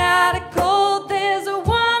 running out of gold. There's a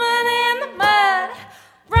woman in the mud,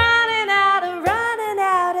 running out.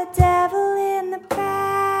 A devil in the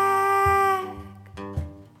back,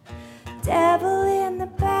 devil in the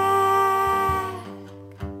back,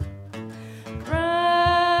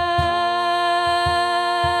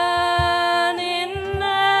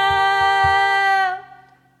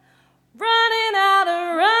 running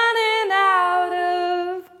out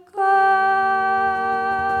of gold.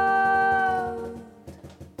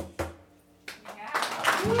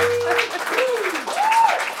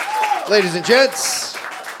 Ladies and gents,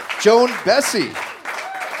 Joan Bessie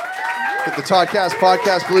at the Toddcast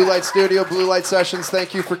Podcast, Blue Light Studio, Blue Light Sessions.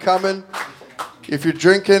 Thank you for coming. If you're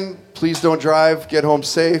drinking, please don't drive. Get home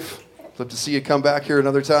safe. Love to see you come back here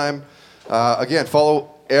another time. Again,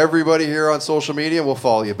 follow everybody here on social media. We'll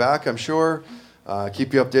follow you back, I'm sure.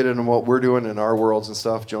 keep you updated on what we're doing in our worlds and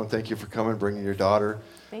stuff. Joan, thank you for coming, bringing your daughter.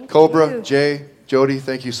 Thank Cobra, you. Jay, Jody,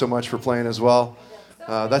 thank you so much for playing as well.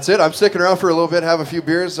 That's it. I'm sticking around for a little bit, have a few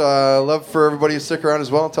beers. Love for everybody to stick around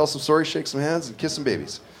as well and tell some stories, shake some hands, and kiss some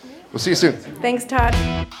babies. We'll see you soon. Thanks, Todd.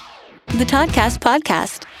 The Toddcast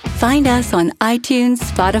Podcast. Find us on iTunes,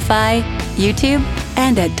 Spotify, YouTube,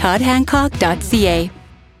 and at toddhancock.ca.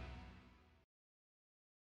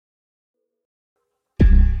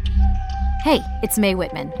 Hey, it's Mae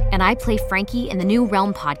Whitman, and I play Frankie in the new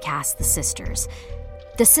Realm podcast, The Sisters.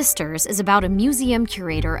 The Sisters is about a museum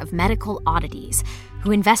curator of medical oddities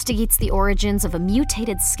who investigates the origins of a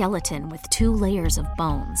mutated skeleton with 2 layers of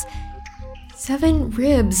bones. 7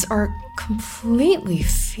 ribs are completely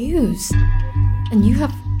fused. And you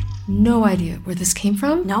have no idea where this came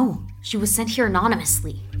from? No, she was sent here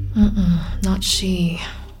anonymously. Not she.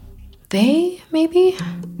 They, maybe?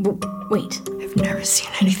 Wait. I've never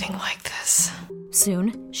seen anything like this.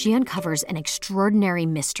 Soon, she uncovers an extraordinary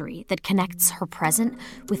mystery that connects her present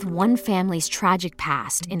with one family's tragic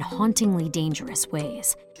past in hauntingly dangerous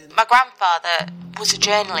ways. My grandfather was a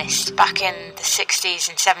journalist back in the 60s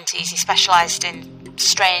and 70s. He specialised in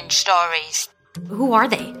strange stories. Who are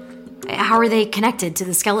they? How are they connected to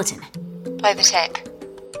the skeleton? Play the tape.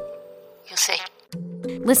 You'll see.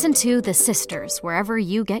 Listen to The Sisters wherever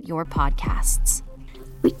you get your podcasts.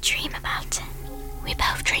 We dream about it. We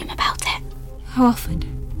both dream about it. How often?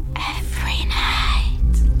 Every night.